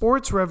from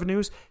sports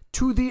revenues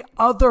to the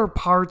other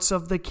parts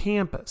of the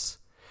campus.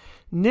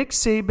 Nick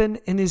Saban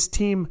and his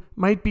team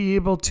might be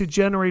able to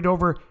generate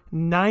over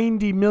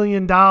 $90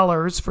 million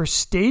for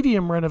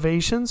stadium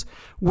renovations,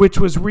 which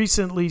was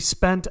recently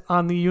spent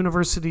on the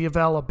University of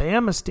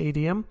Alabama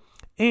Stadium,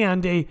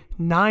 and a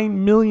 $9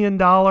 million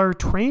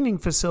training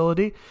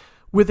facility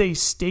with a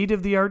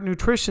state-of-the-art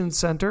nutrition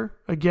center,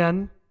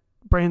 again,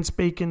 brand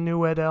spanking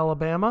new at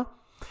Alabama.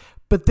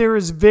 But there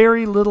is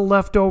very little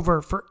left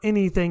over for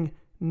anything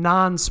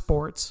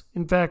non-sports.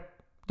 In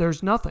fact,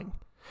 there's nothing.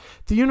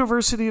 The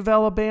University of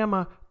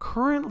Alabama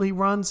currently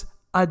runs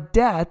a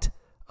debt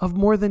of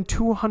more than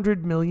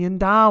 $200 million.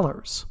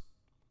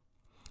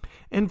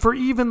 And for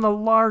even the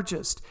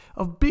largest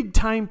of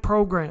big-time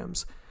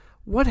programs,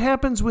 what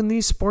happens when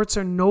these sports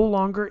are no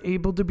longer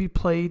able to be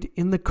played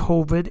in the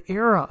COVID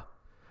era?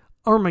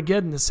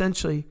 Armageddon,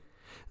 essentially.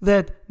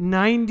 That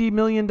 $90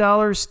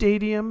 million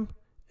stadium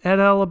at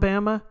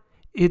Alabama,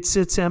 it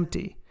sits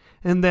empty.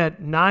 And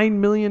that $9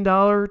 million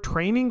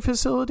training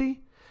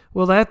facility,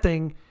 well, that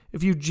thing,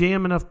 if you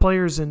jam enough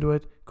players into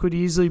it, could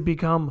easily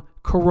become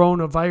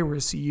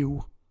coronavirus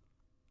U.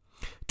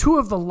 Two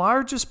of the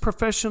largest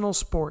professional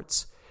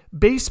sports,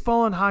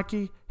 baseball and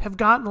hockey, have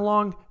gotten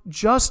along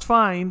just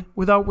fine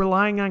without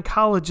relying on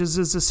colleges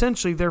as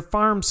essentially their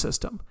farm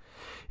system.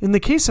 In the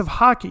case of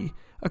hockey,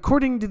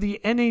 according to the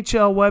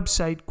NHL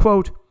website,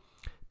 quote,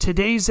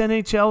 today's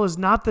NHL is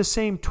not the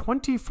same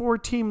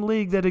 24-team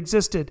league that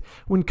existed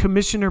when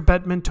Commissioner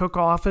Bettman took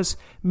office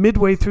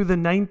midway through the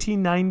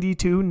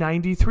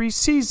 1992-93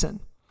 season.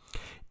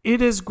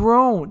 It has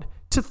grown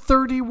to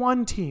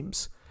 31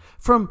 teams,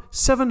 from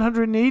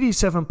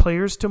 787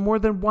 players to more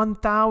than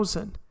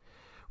 1,000.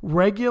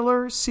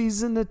 Regular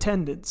season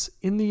attendance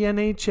in the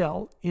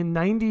NHL in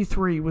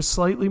 93 was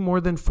slightly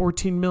more than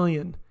 14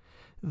 million.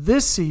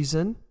 This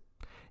season,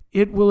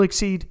 it will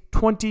exceed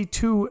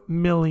 22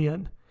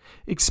 million.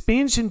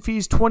 Expansion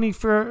fees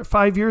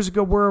 25 years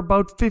ago were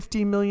about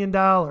 $50 million.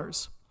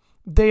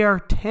 They are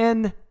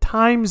 10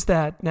 times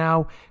that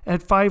now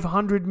at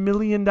 $500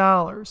 million.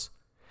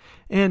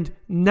 And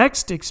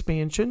next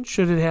expansion,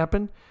 should it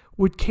happen,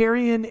 would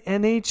carry an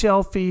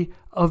NHL fee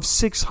of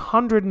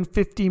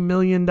 $650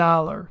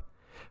 million.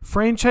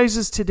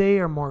 Franchises today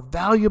are more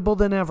valuable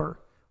than ever,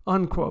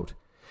 unquote.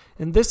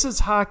 And this is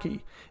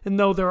hockey. And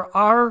though there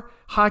are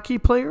hockey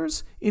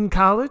players in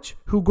college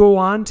who go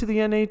on to the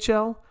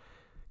NHL,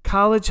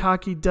 college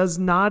hockey does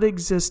not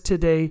exist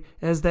today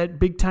as that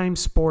big-time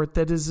sport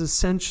that is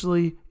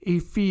essentially a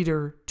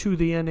feeder to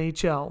the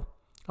NHL.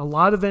 A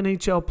lot of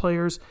NHL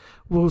players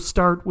will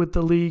start with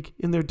the league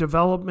in their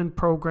development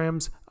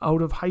programs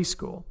out of high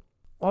school.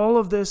 All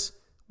of this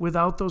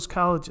without those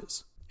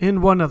colleges.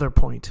 And one other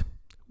point.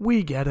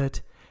 We get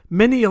it.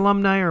 Many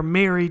alumni are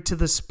married to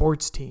the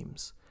sports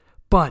teams.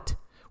 But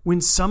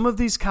when some of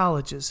these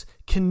colleges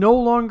can no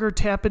longer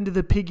tap into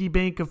the piggy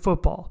bank of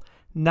football,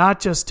 not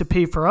just to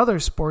pay for other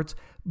sports,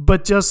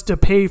 but just to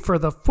pay for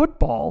the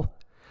football,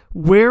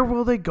 where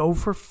will they go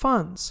for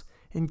funds?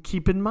 And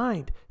keep in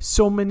mind,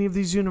 so many of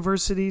these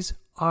universities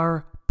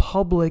are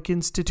public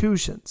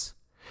institutions.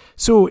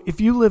 So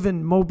if you live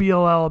in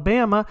Mobile,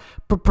 Alabama,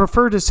 but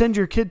prefer to send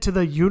your kid to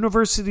the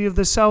University of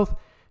the South,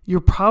 you're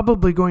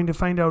probably going to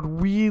find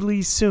out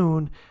really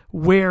soon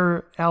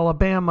where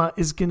Alabama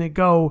is going to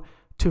go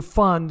to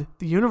fund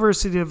the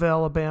University of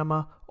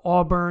Alabama,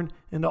 Auburn,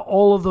 and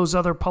all of those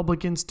other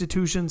public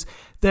institutions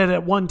that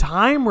at one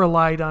time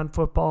relied on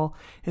football,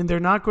 and they're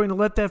not going to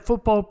let that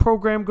football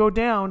program go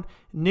down.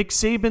 Nick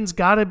Saban's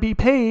got to be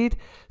paid,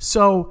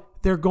 so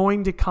they're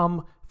going to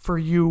come for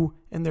you,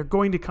 and they're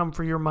going to come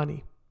for your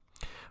money.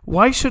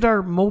 Why should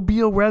our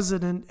Mobile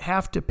resident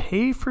have to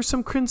pay for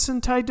some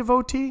Crimson Tide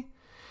devotee?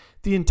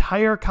 The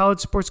entire college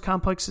sports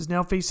complex is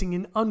now facing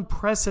an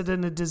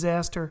unprecedented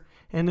disaster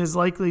and is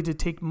likely to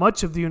take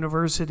much of the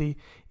university,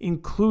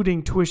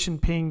 including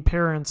tuition-paying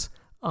parents,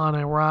 on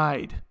a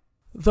ride.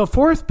 The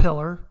fourth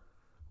pillar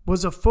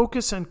was a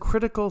focus on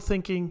critical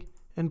thinking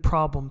and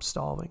problem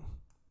solving.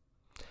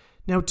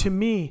 Now, to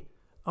me,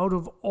 out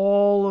of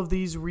all of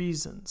these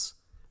reasons,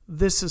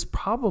 this is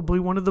probably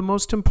one of the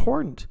most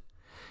important.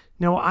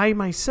 Now, I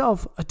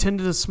myself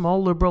attended a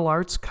small liberal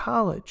arts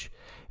college,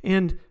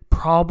 and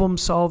problem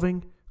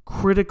solving,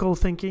 critical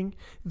thinking,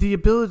 the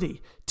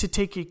ability to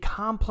take a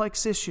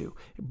complex issue,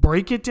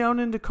 break it down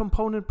into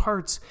component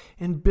parts,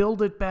 and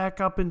build it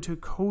back up into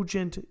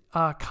cogent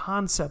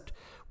concept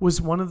was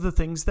one of the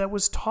things that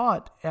was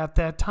taught at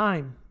that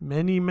time,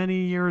 many,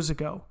 many years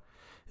ago.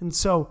 And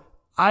so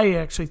I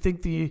actually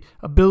think the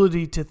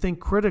ability to think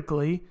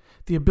critically,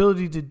 the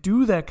ability to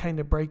do that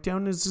kind of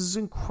breakdown is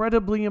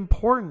incredibly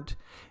important.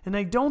 And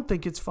I don't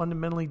think it's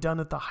fundamentally done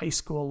at the high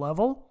school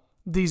level.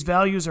 These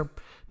values are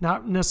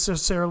not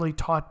necessarily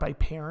taught by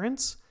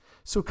parents,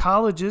 so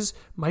colleges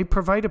might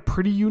provide a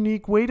pretty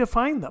unique way to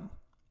find them.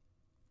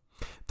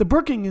 The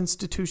Brookings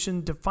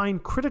Institution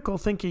defined critical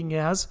thinking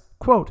as,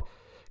 quote,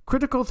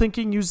 critical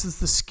thinking uses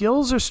the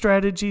skills or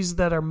strategies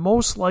that are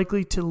most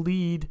likely to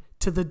lead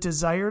to the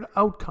desired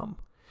outcome.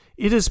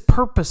 It is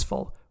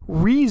purposeful,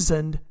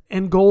 reasoned,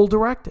 and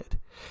goal-directed.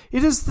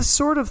 It is the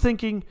sort of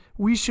thinking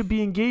we should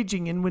be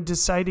engaging in when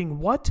deciding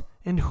what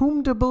and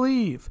whom to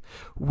believe,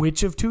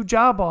 which of two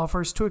job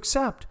offers to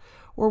accept,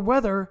 or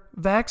whether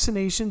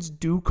vaccinations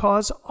do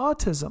cause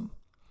autism.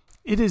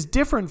 It is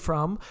different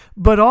from,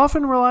 but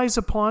often relies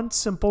upon,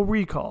 simple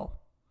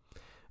recall.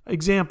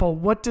 Example,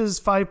 what does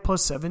 5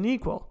 plus 7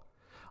 equal?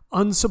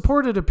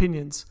 Unsupported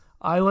opinions,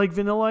 I like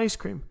vanilla ice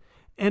cream,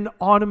 and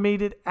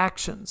automated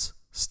actions,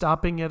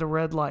 stopping at a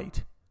red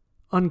light.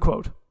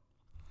 Unquote.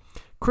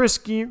 Chris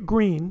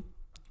Green,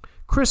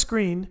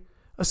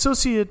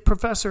 associate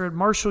professor at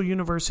Marshall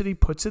University,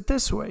 puts it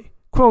this way,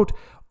 quote,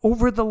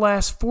 over the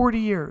last 40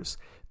 years,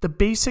 the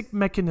basic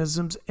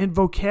mechanisms and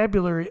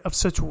vocabulary of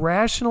such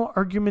rational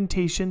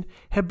argumentation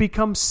have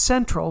become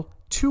central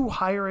to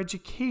higher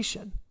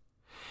education.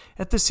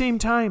 At the same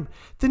time,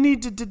 the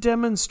need to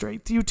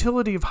demonstrate the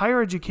utility of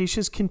higher education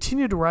has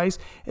continued to rise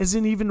as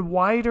an even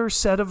wider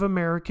set of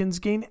Americans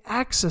gain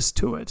access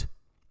to it.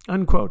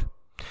 Unquote.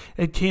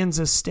 At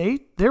Kansas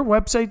State, their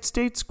website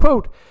states,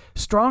 quote,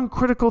 strong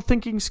critical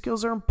thinking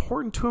skills are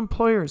important to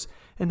employers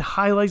and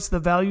highlights the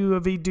value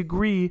of a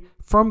degree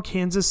from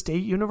Kansas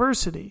State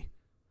University.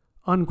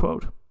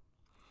 Unquote.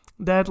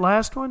 That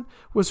last one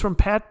was from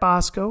Pat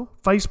Bosco,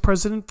 Vice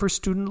President for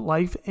Student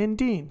Life and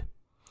Dean.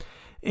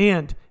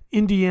 And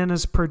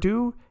Indiana's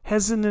Purdue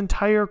has an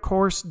entire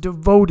course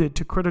devoted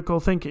to critical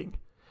thinking.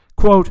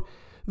 Quote,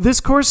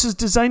 this course is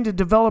designed to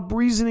develop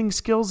reasoning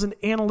skills and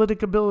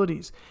analytic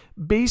abilities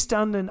based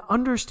on an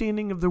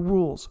understanding of the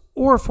rules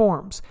or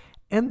forms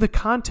and the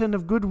content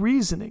of good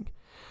reasoning.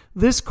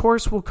 This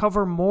course will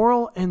cover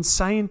moral and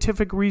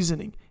scientific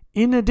reasoning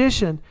in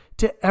addition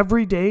to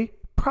everyday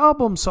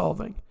problem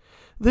solving.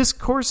 This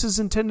course is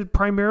intended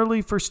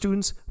primarily for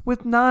students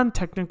with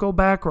non-technical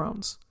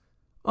backgrounds.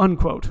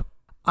 Unquote.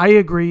 I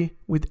agree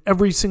with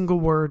every single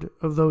word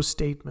of those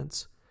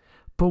statements.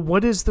 But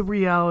what is the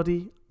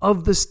reality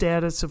of the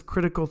status of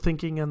critical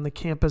thinking on the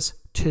campus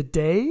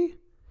today?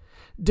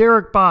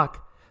 Derek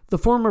Bach, the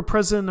former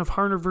president of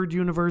Harvard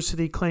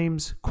University,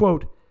 claims,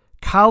 quote,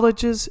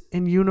 colleges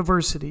and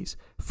universities,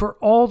 for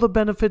all the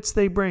benefits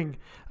they bring,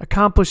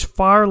 accomplish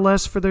far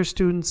less for their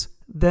students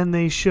than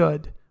they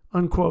should,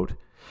 unquote.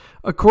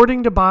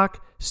 According to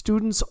Bach,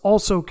 students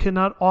also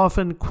cannot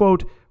often,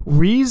 quote,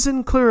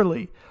 reason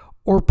clearly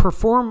or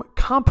perform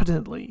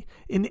competently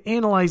in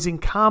analyzing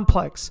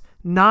complex,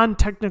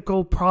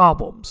 non-technical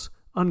problems,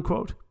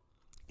 unquote.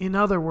 In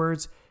other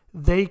words,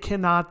 they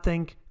cannot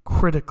think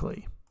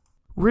critically.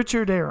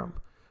 Richard Arum,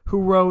 who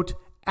wrote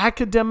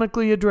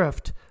Academically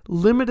Adrift,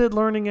 Limited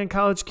Learning on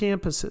College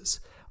Campuses,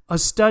 a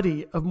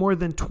study of more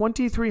than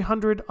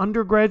 2,300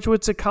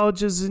 undergraduates at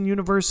colleges and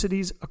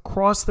universities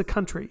across the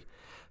country,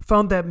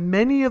 found that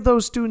many of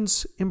those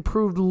students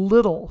improved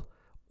little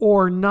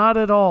or not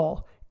at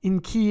all in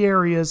key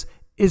areas,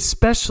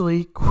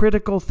 especially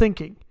critical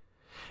thinking.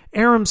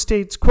 Arum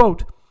states,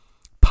 quote,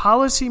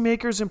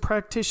 policymakers and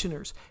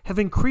practitioners have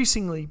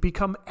increasingly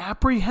become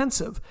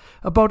apprehensive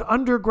about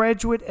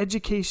undergraduate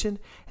education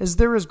as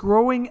there is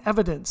growing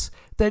evidence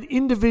that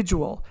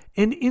individual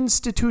and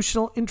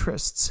institutional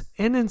interests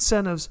and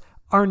incentives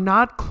are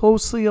not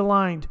closely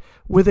aligned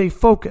with a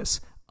focus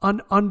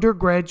on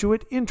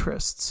undergraduate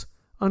interests,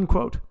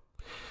 unquote.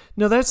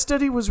 Now, that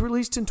study was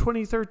released in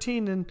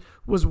 2013 and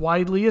was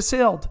widely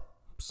assailed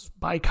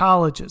by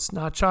colleges,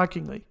 not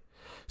shockingly.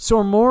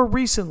 So more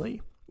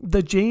recently,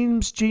 the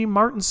James G.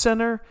 Martin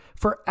Center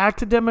for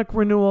Academic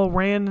Renewal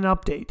ran an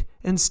update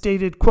and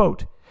stated,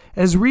 quote,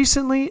 as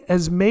recently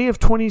as May of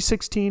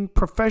 2016,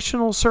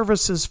 professional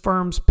services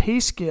firms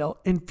PayScale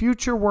and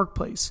Future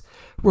Workplace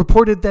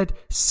reported that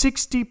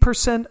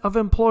 60% of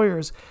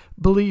employers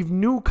believe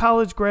new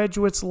college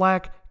graduates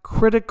lack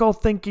critical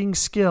thinking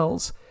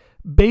skills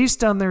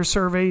based on their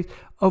survey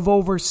of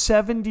over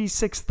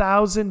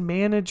 76,000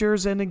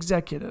 managers and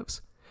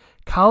executives.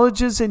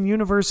 Colleges and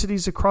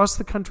universities across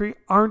the country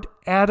aren't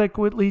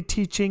adequately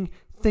teaching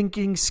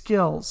thinking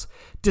skills,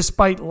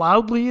 despite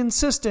loudly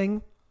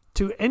insisting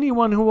to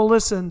anyone who will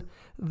listen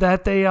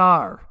that they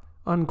are,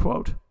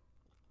 unquote.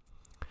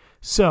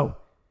 So,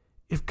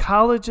 if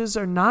colleges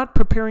are not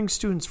preparing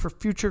students for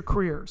future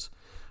careers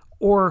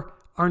or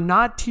are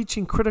not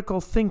teaching critical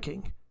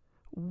thinking,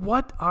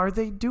 what are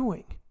they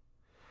doing?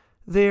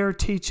 they are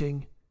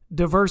teaching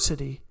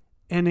diversity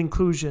and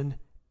inclusion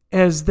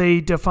as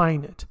they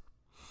define it.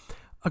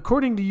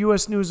 According to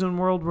U.S. News &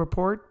 World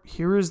Report,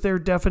 here is their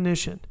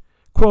definition.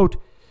 Quote,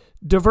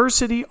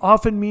 diversity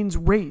often means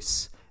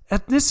race,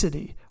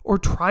 ethnicity, or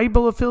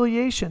tribal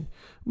affiliation,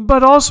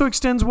 but also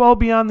extends well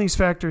beyond these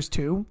factors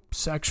to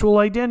sexual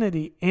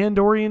identity and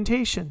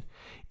orientation,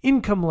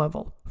 income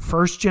level,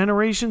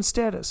 first-generation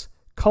status,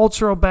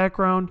 cultural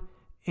background,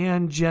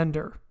 and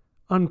gender.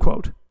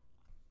 Unquote.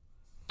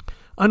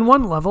 On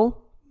one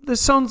level,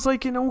 this sounds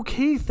like an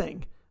okay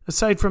thing,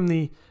 aside from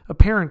the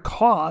apparent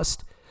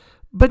cost,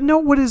 but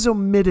note what is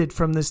omitted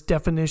from this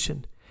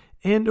definition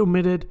and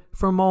omitted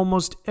from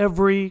almost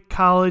every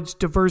college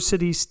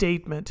diversity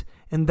statement,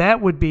 and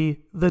that would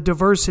be the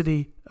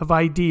diversity of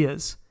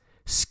ideas.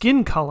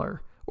 Skin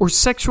color or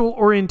sexual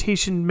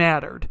orientation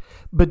mattered,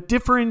 but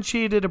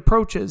differentiated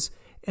approaches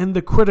and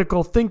the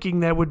critical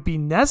thinking that would be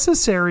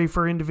necessary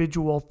for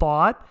individual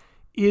thought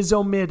is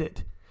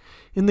omitted.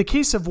 In the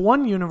case of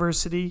one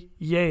university,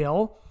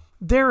 Yale,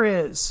 there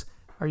is,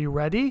 are you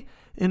ready?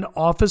 An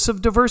Office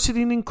of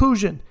Diversity and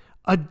Inclusion,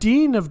 a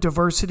Dean of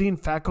Diversity and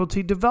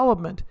Faculty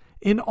Development,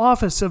 an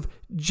Office of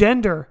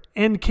Gender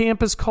and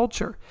Campus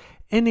Culture,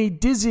 and a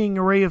dizzying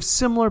array of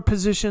similar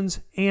positions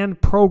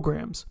and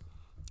programs.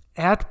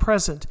 At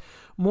present,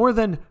 more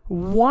than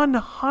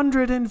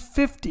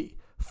 150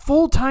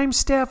 full-time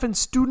staff and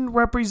student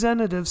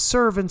representatives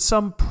serve in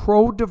some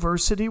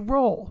pro-diversity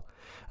role.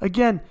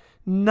 Again,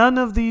 none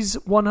of these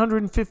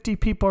 150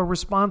 people are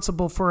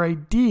responsible for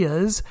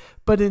ideas,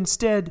 but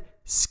instead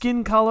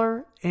skin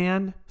color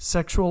and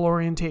sexual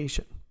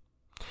orientation.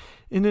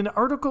 In an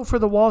article for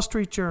the Wall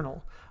Street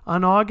Journal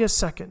on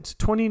August 2nd,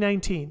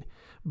 2019,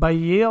 by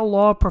Yale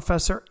Law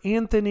professor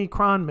Anthony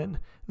Kronman,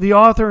 the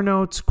author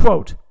notes,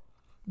 quote,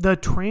 the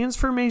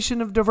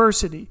transformation of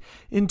diversity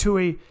into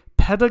a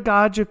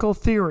pedagogical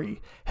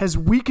theory has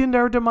weakened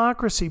our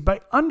democracy by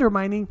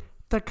undermining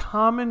the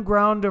common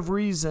ground of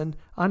reason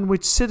on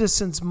which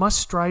citizens must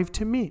strive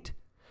to meet.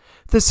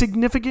 The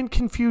significant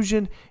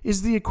confusion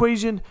is the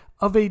equation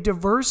of a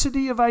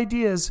diversity of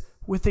ideas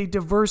with a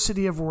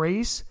diversity of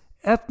race,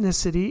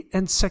 ethnicity,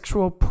 and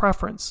sexual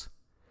preference.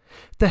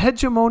 The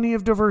hegemony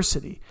of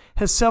diversity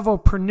has several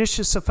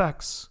pernicious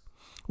effects.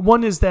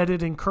 One is that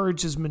it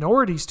encourages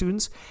minority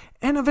students,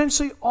 and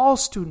eventually all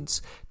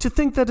students, to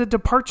think that a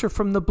departure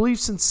from the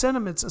beliefs and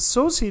sentiments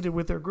associated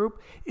with their group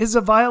is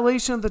a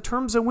violation of the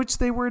terms on which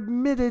they were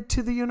admitted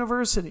to the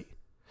university.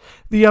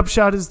 The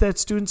upshot is that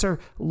students are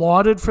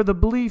lauded for the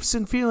beliefs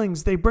and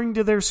feelings they bring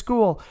to their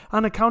school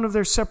on account of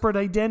their separate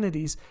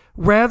identities,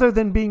 rather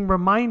than being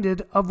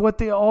reminded of what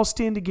they all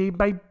stand to gain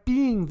by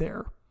being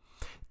there.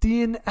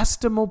 The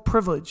inestimable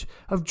privilege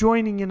of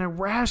joining in a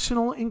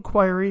rational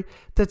inquiry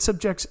that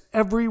subjects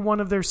every one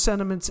of their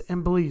sentiments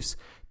and beliefs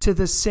to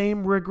the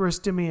same rigorous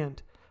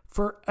demand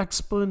for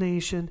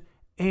explanation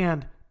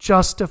and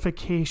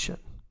justification.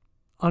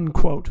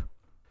 Unquote.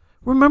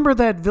 Remember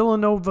that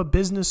Villanova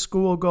Business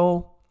School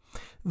goal?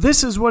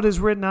 This is what is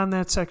written on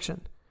that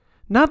section.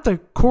 Not the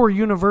core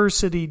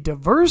university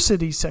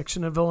diversity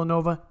section of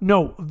Villanova.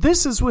 No,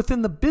 this is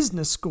within the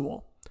business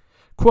school.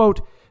 Quote,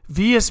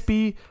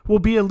 VSB will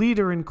be a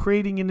leader in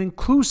creating an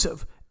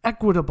inclusive,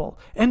 equitable,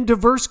 and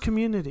diverse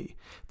community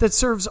that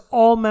serves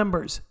all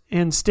members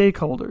and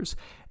stakeholders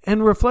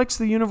and reflects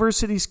the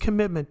university's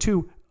commitment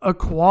to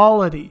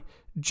equality,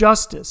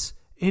 justice,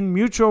 and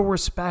mutual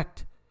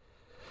respect.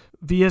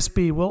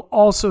 VSB will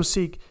also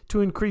seek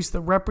to increase the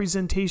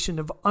representation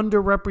of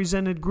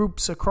underrepresented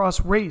groups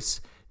across race,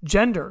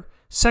 gender,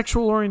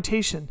 sexual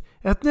orientation,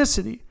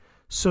 ethnicity,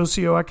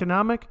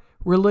 socioeconomic,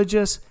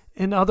 religious,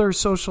 and other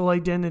social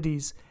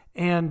identities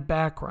and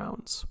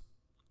backgrounds.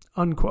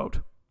 Unquote.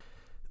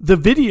 The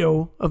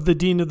video of the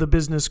Dean of the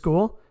Business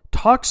School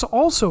talks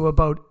also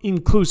about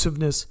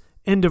inclusiveness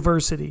and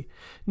diversity,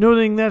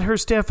 noting that her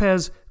staff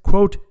has,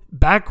 quote,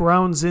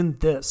 backgrounds in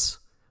this,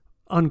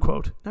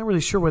 unquote. Not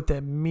really sure what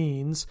that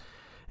means,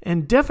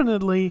 and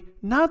definitely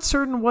not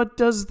certain what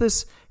does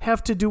this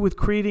have to do with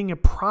creating a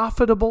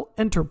profitable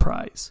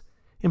enterprise.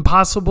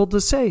 Impossible to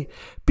say,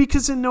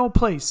 because in no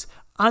place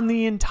on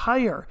the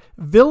entire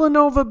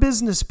Villanova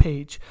business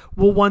page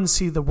will one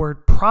see the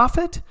word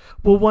profit,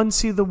 will one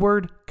see the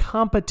word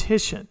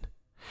competition.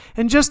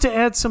 And just to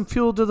add some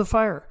fuel to the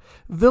fire,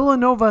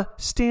 Villanova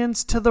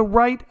stands to the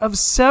right of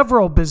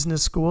several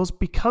business schools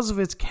because of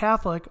its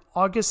Catholic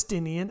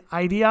Augustinian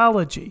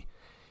ideology.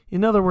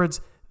 In other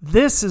words,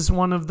 this is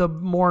one of the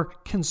more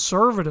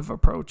conservative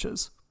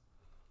approaches.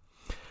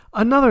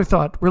 Another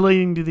thought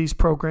relating to these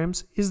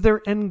programs is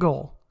their end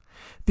goal.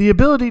 The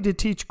ability to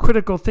teach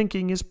critical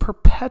thinking is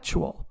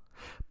perpetual.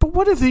 But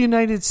what if the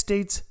United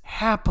States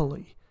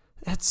happily,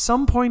 at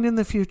some point in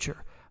the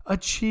future,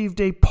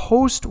 achieved a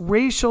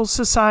post-racial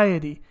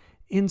society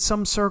in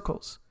some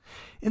circles?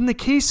 In the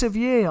case of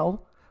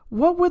Yale,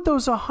 what would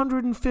those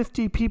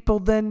 150 people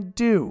then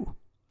do?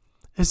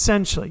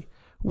 Essentially,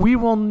 we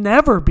will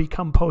never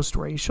become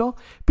post-racial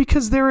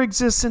because there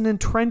exists an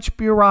entrenched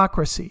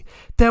bureaucracy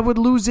that would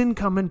lose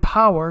income and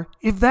power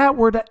if that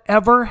were to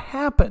ever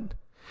happen.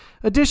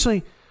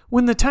 Additionally,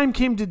 When the time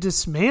came to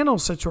dismantle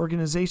such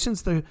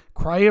organizations, the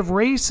cry of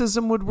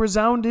racism would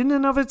resound in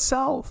and of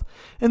itself,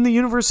 and the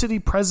university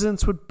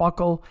presidents would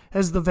buckle,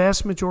 as the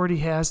vast majority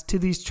has, to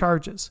these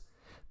charges.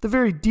 The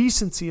very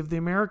decency of the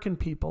American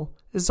people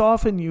is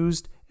often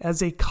used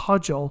as a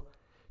cudgel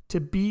to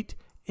beat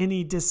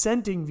any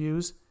dissenting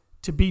views,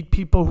 to beat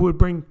people who would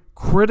bring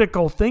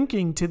critical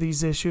thinking to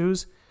these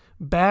issues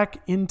back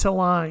into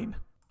line.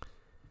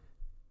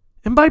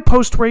 And by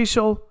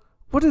post-racial,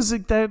 what is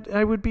it that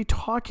I would be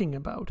talking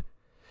about?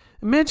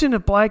 Imagine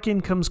if black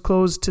incomes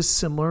closed to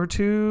similar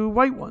to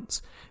white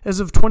ones. As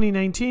of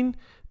 2019,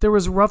 there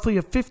was roughly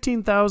a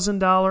 $15,000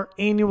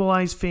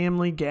 annualized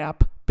family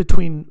gap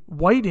between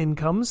white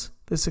incomes,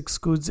 this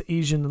excludes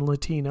Asian and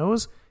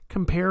Latinos,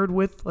 compared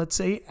with, let's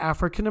say,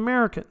 African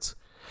Americans.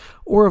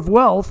 Or of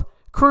wealth,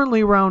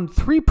 currently around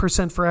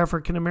 3% for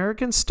African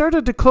Americans,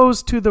 started to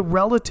close to the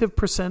relative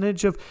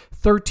percentage of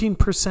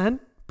 13%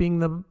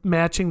 being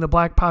matching the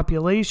black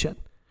population.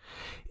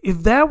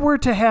 If that were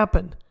to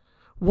happen,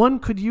 one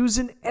could use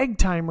an egg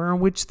timer in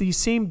which these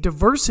same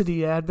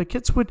diversity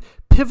advocates would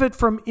pivot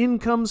from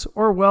incomes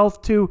or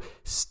wealth to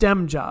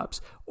STEM jobs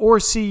or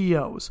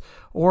CEOs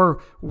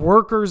or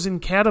workers in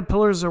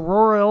Caterpillar's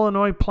Aurora,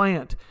 Illinois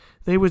plant.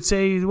 They would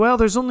say, well,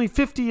 there's only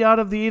 50 out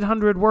of the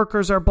 800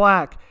 workers are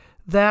black.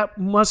 That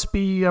must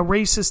be a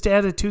racist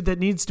attitude that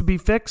needs to be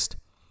fixed.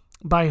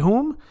 By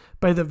whom?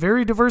 By the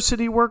very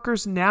diversity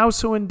workers now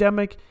so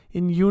endemic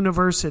in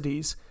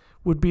universities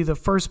would be the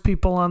first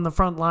people on the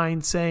front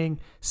line saying,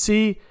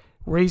 see,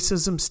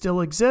 racism still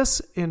exists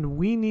and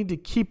we need to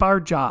keep our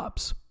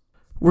jobs.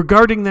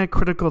 Regarding that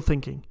critical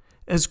thinking,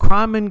 as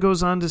Kronman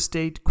goes on to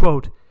state,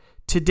 quote,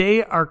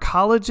 today our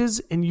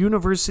colleges and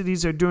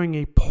universities are doing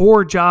a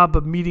poor job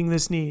of meeting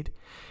this need,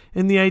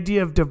 and the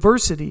idea of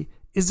diversity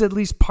is at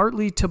least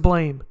partly to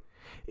blame.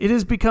 It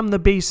has become the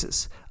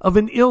basis of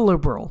an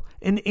illiberal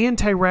and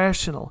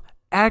anti-rational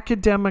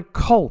academic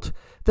cult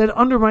that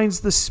undermines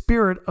the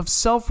spirit of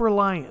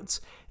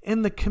self-reliance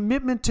and the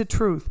commitment to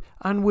truth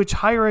on which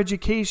higher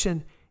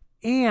education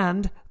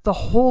and the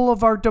whole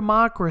of our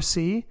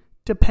democracy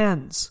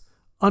depends,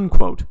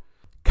 unquote.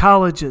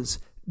 Colleges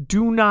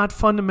do not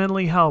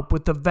fundamentally help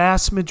with the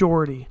vast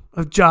majority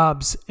of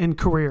jobs and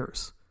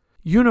careers.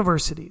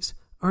 Universities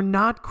are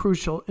not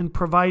crucial in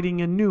providing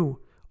a new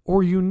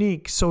or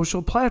unique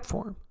social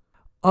platform.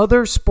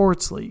 Other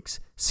sports leagues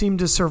seem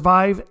to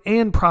survive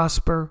and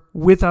prosper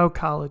without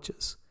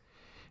colleges.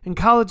 And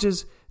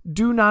colleges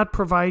do not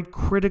provide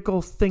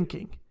critical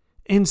thinking.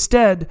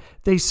 Instead,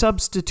 they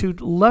substitute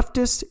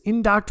leftist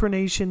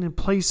indoctrination in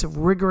place of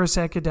rigorous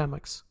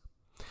academics.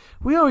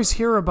 We always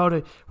hear about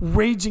a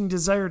raging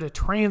desire to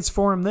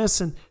transform this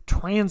and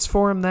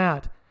transform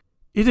that.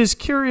 It is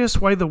curious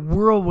why the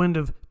whirlwind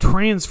of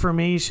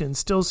transformation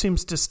still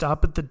seems to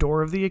stop at the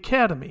door of the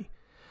academy.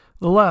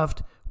 The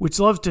left, which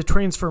loves to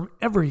transform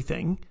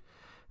everything,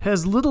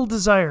 has little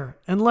desire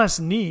and less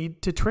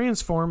need to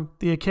transform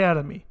the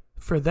academy.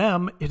 For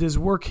them, it is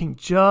working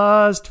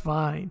just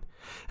fine.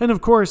 And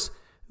of course,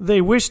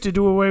 they wish to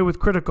do away with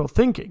critical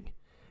thinking.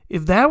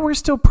 If that were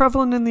still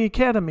prevalent in the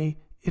academy,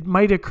 it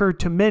might occur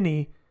to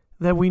many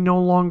that we no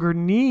longer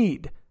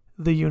need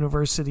the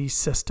university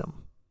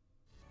system.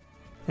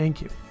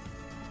 Thank you.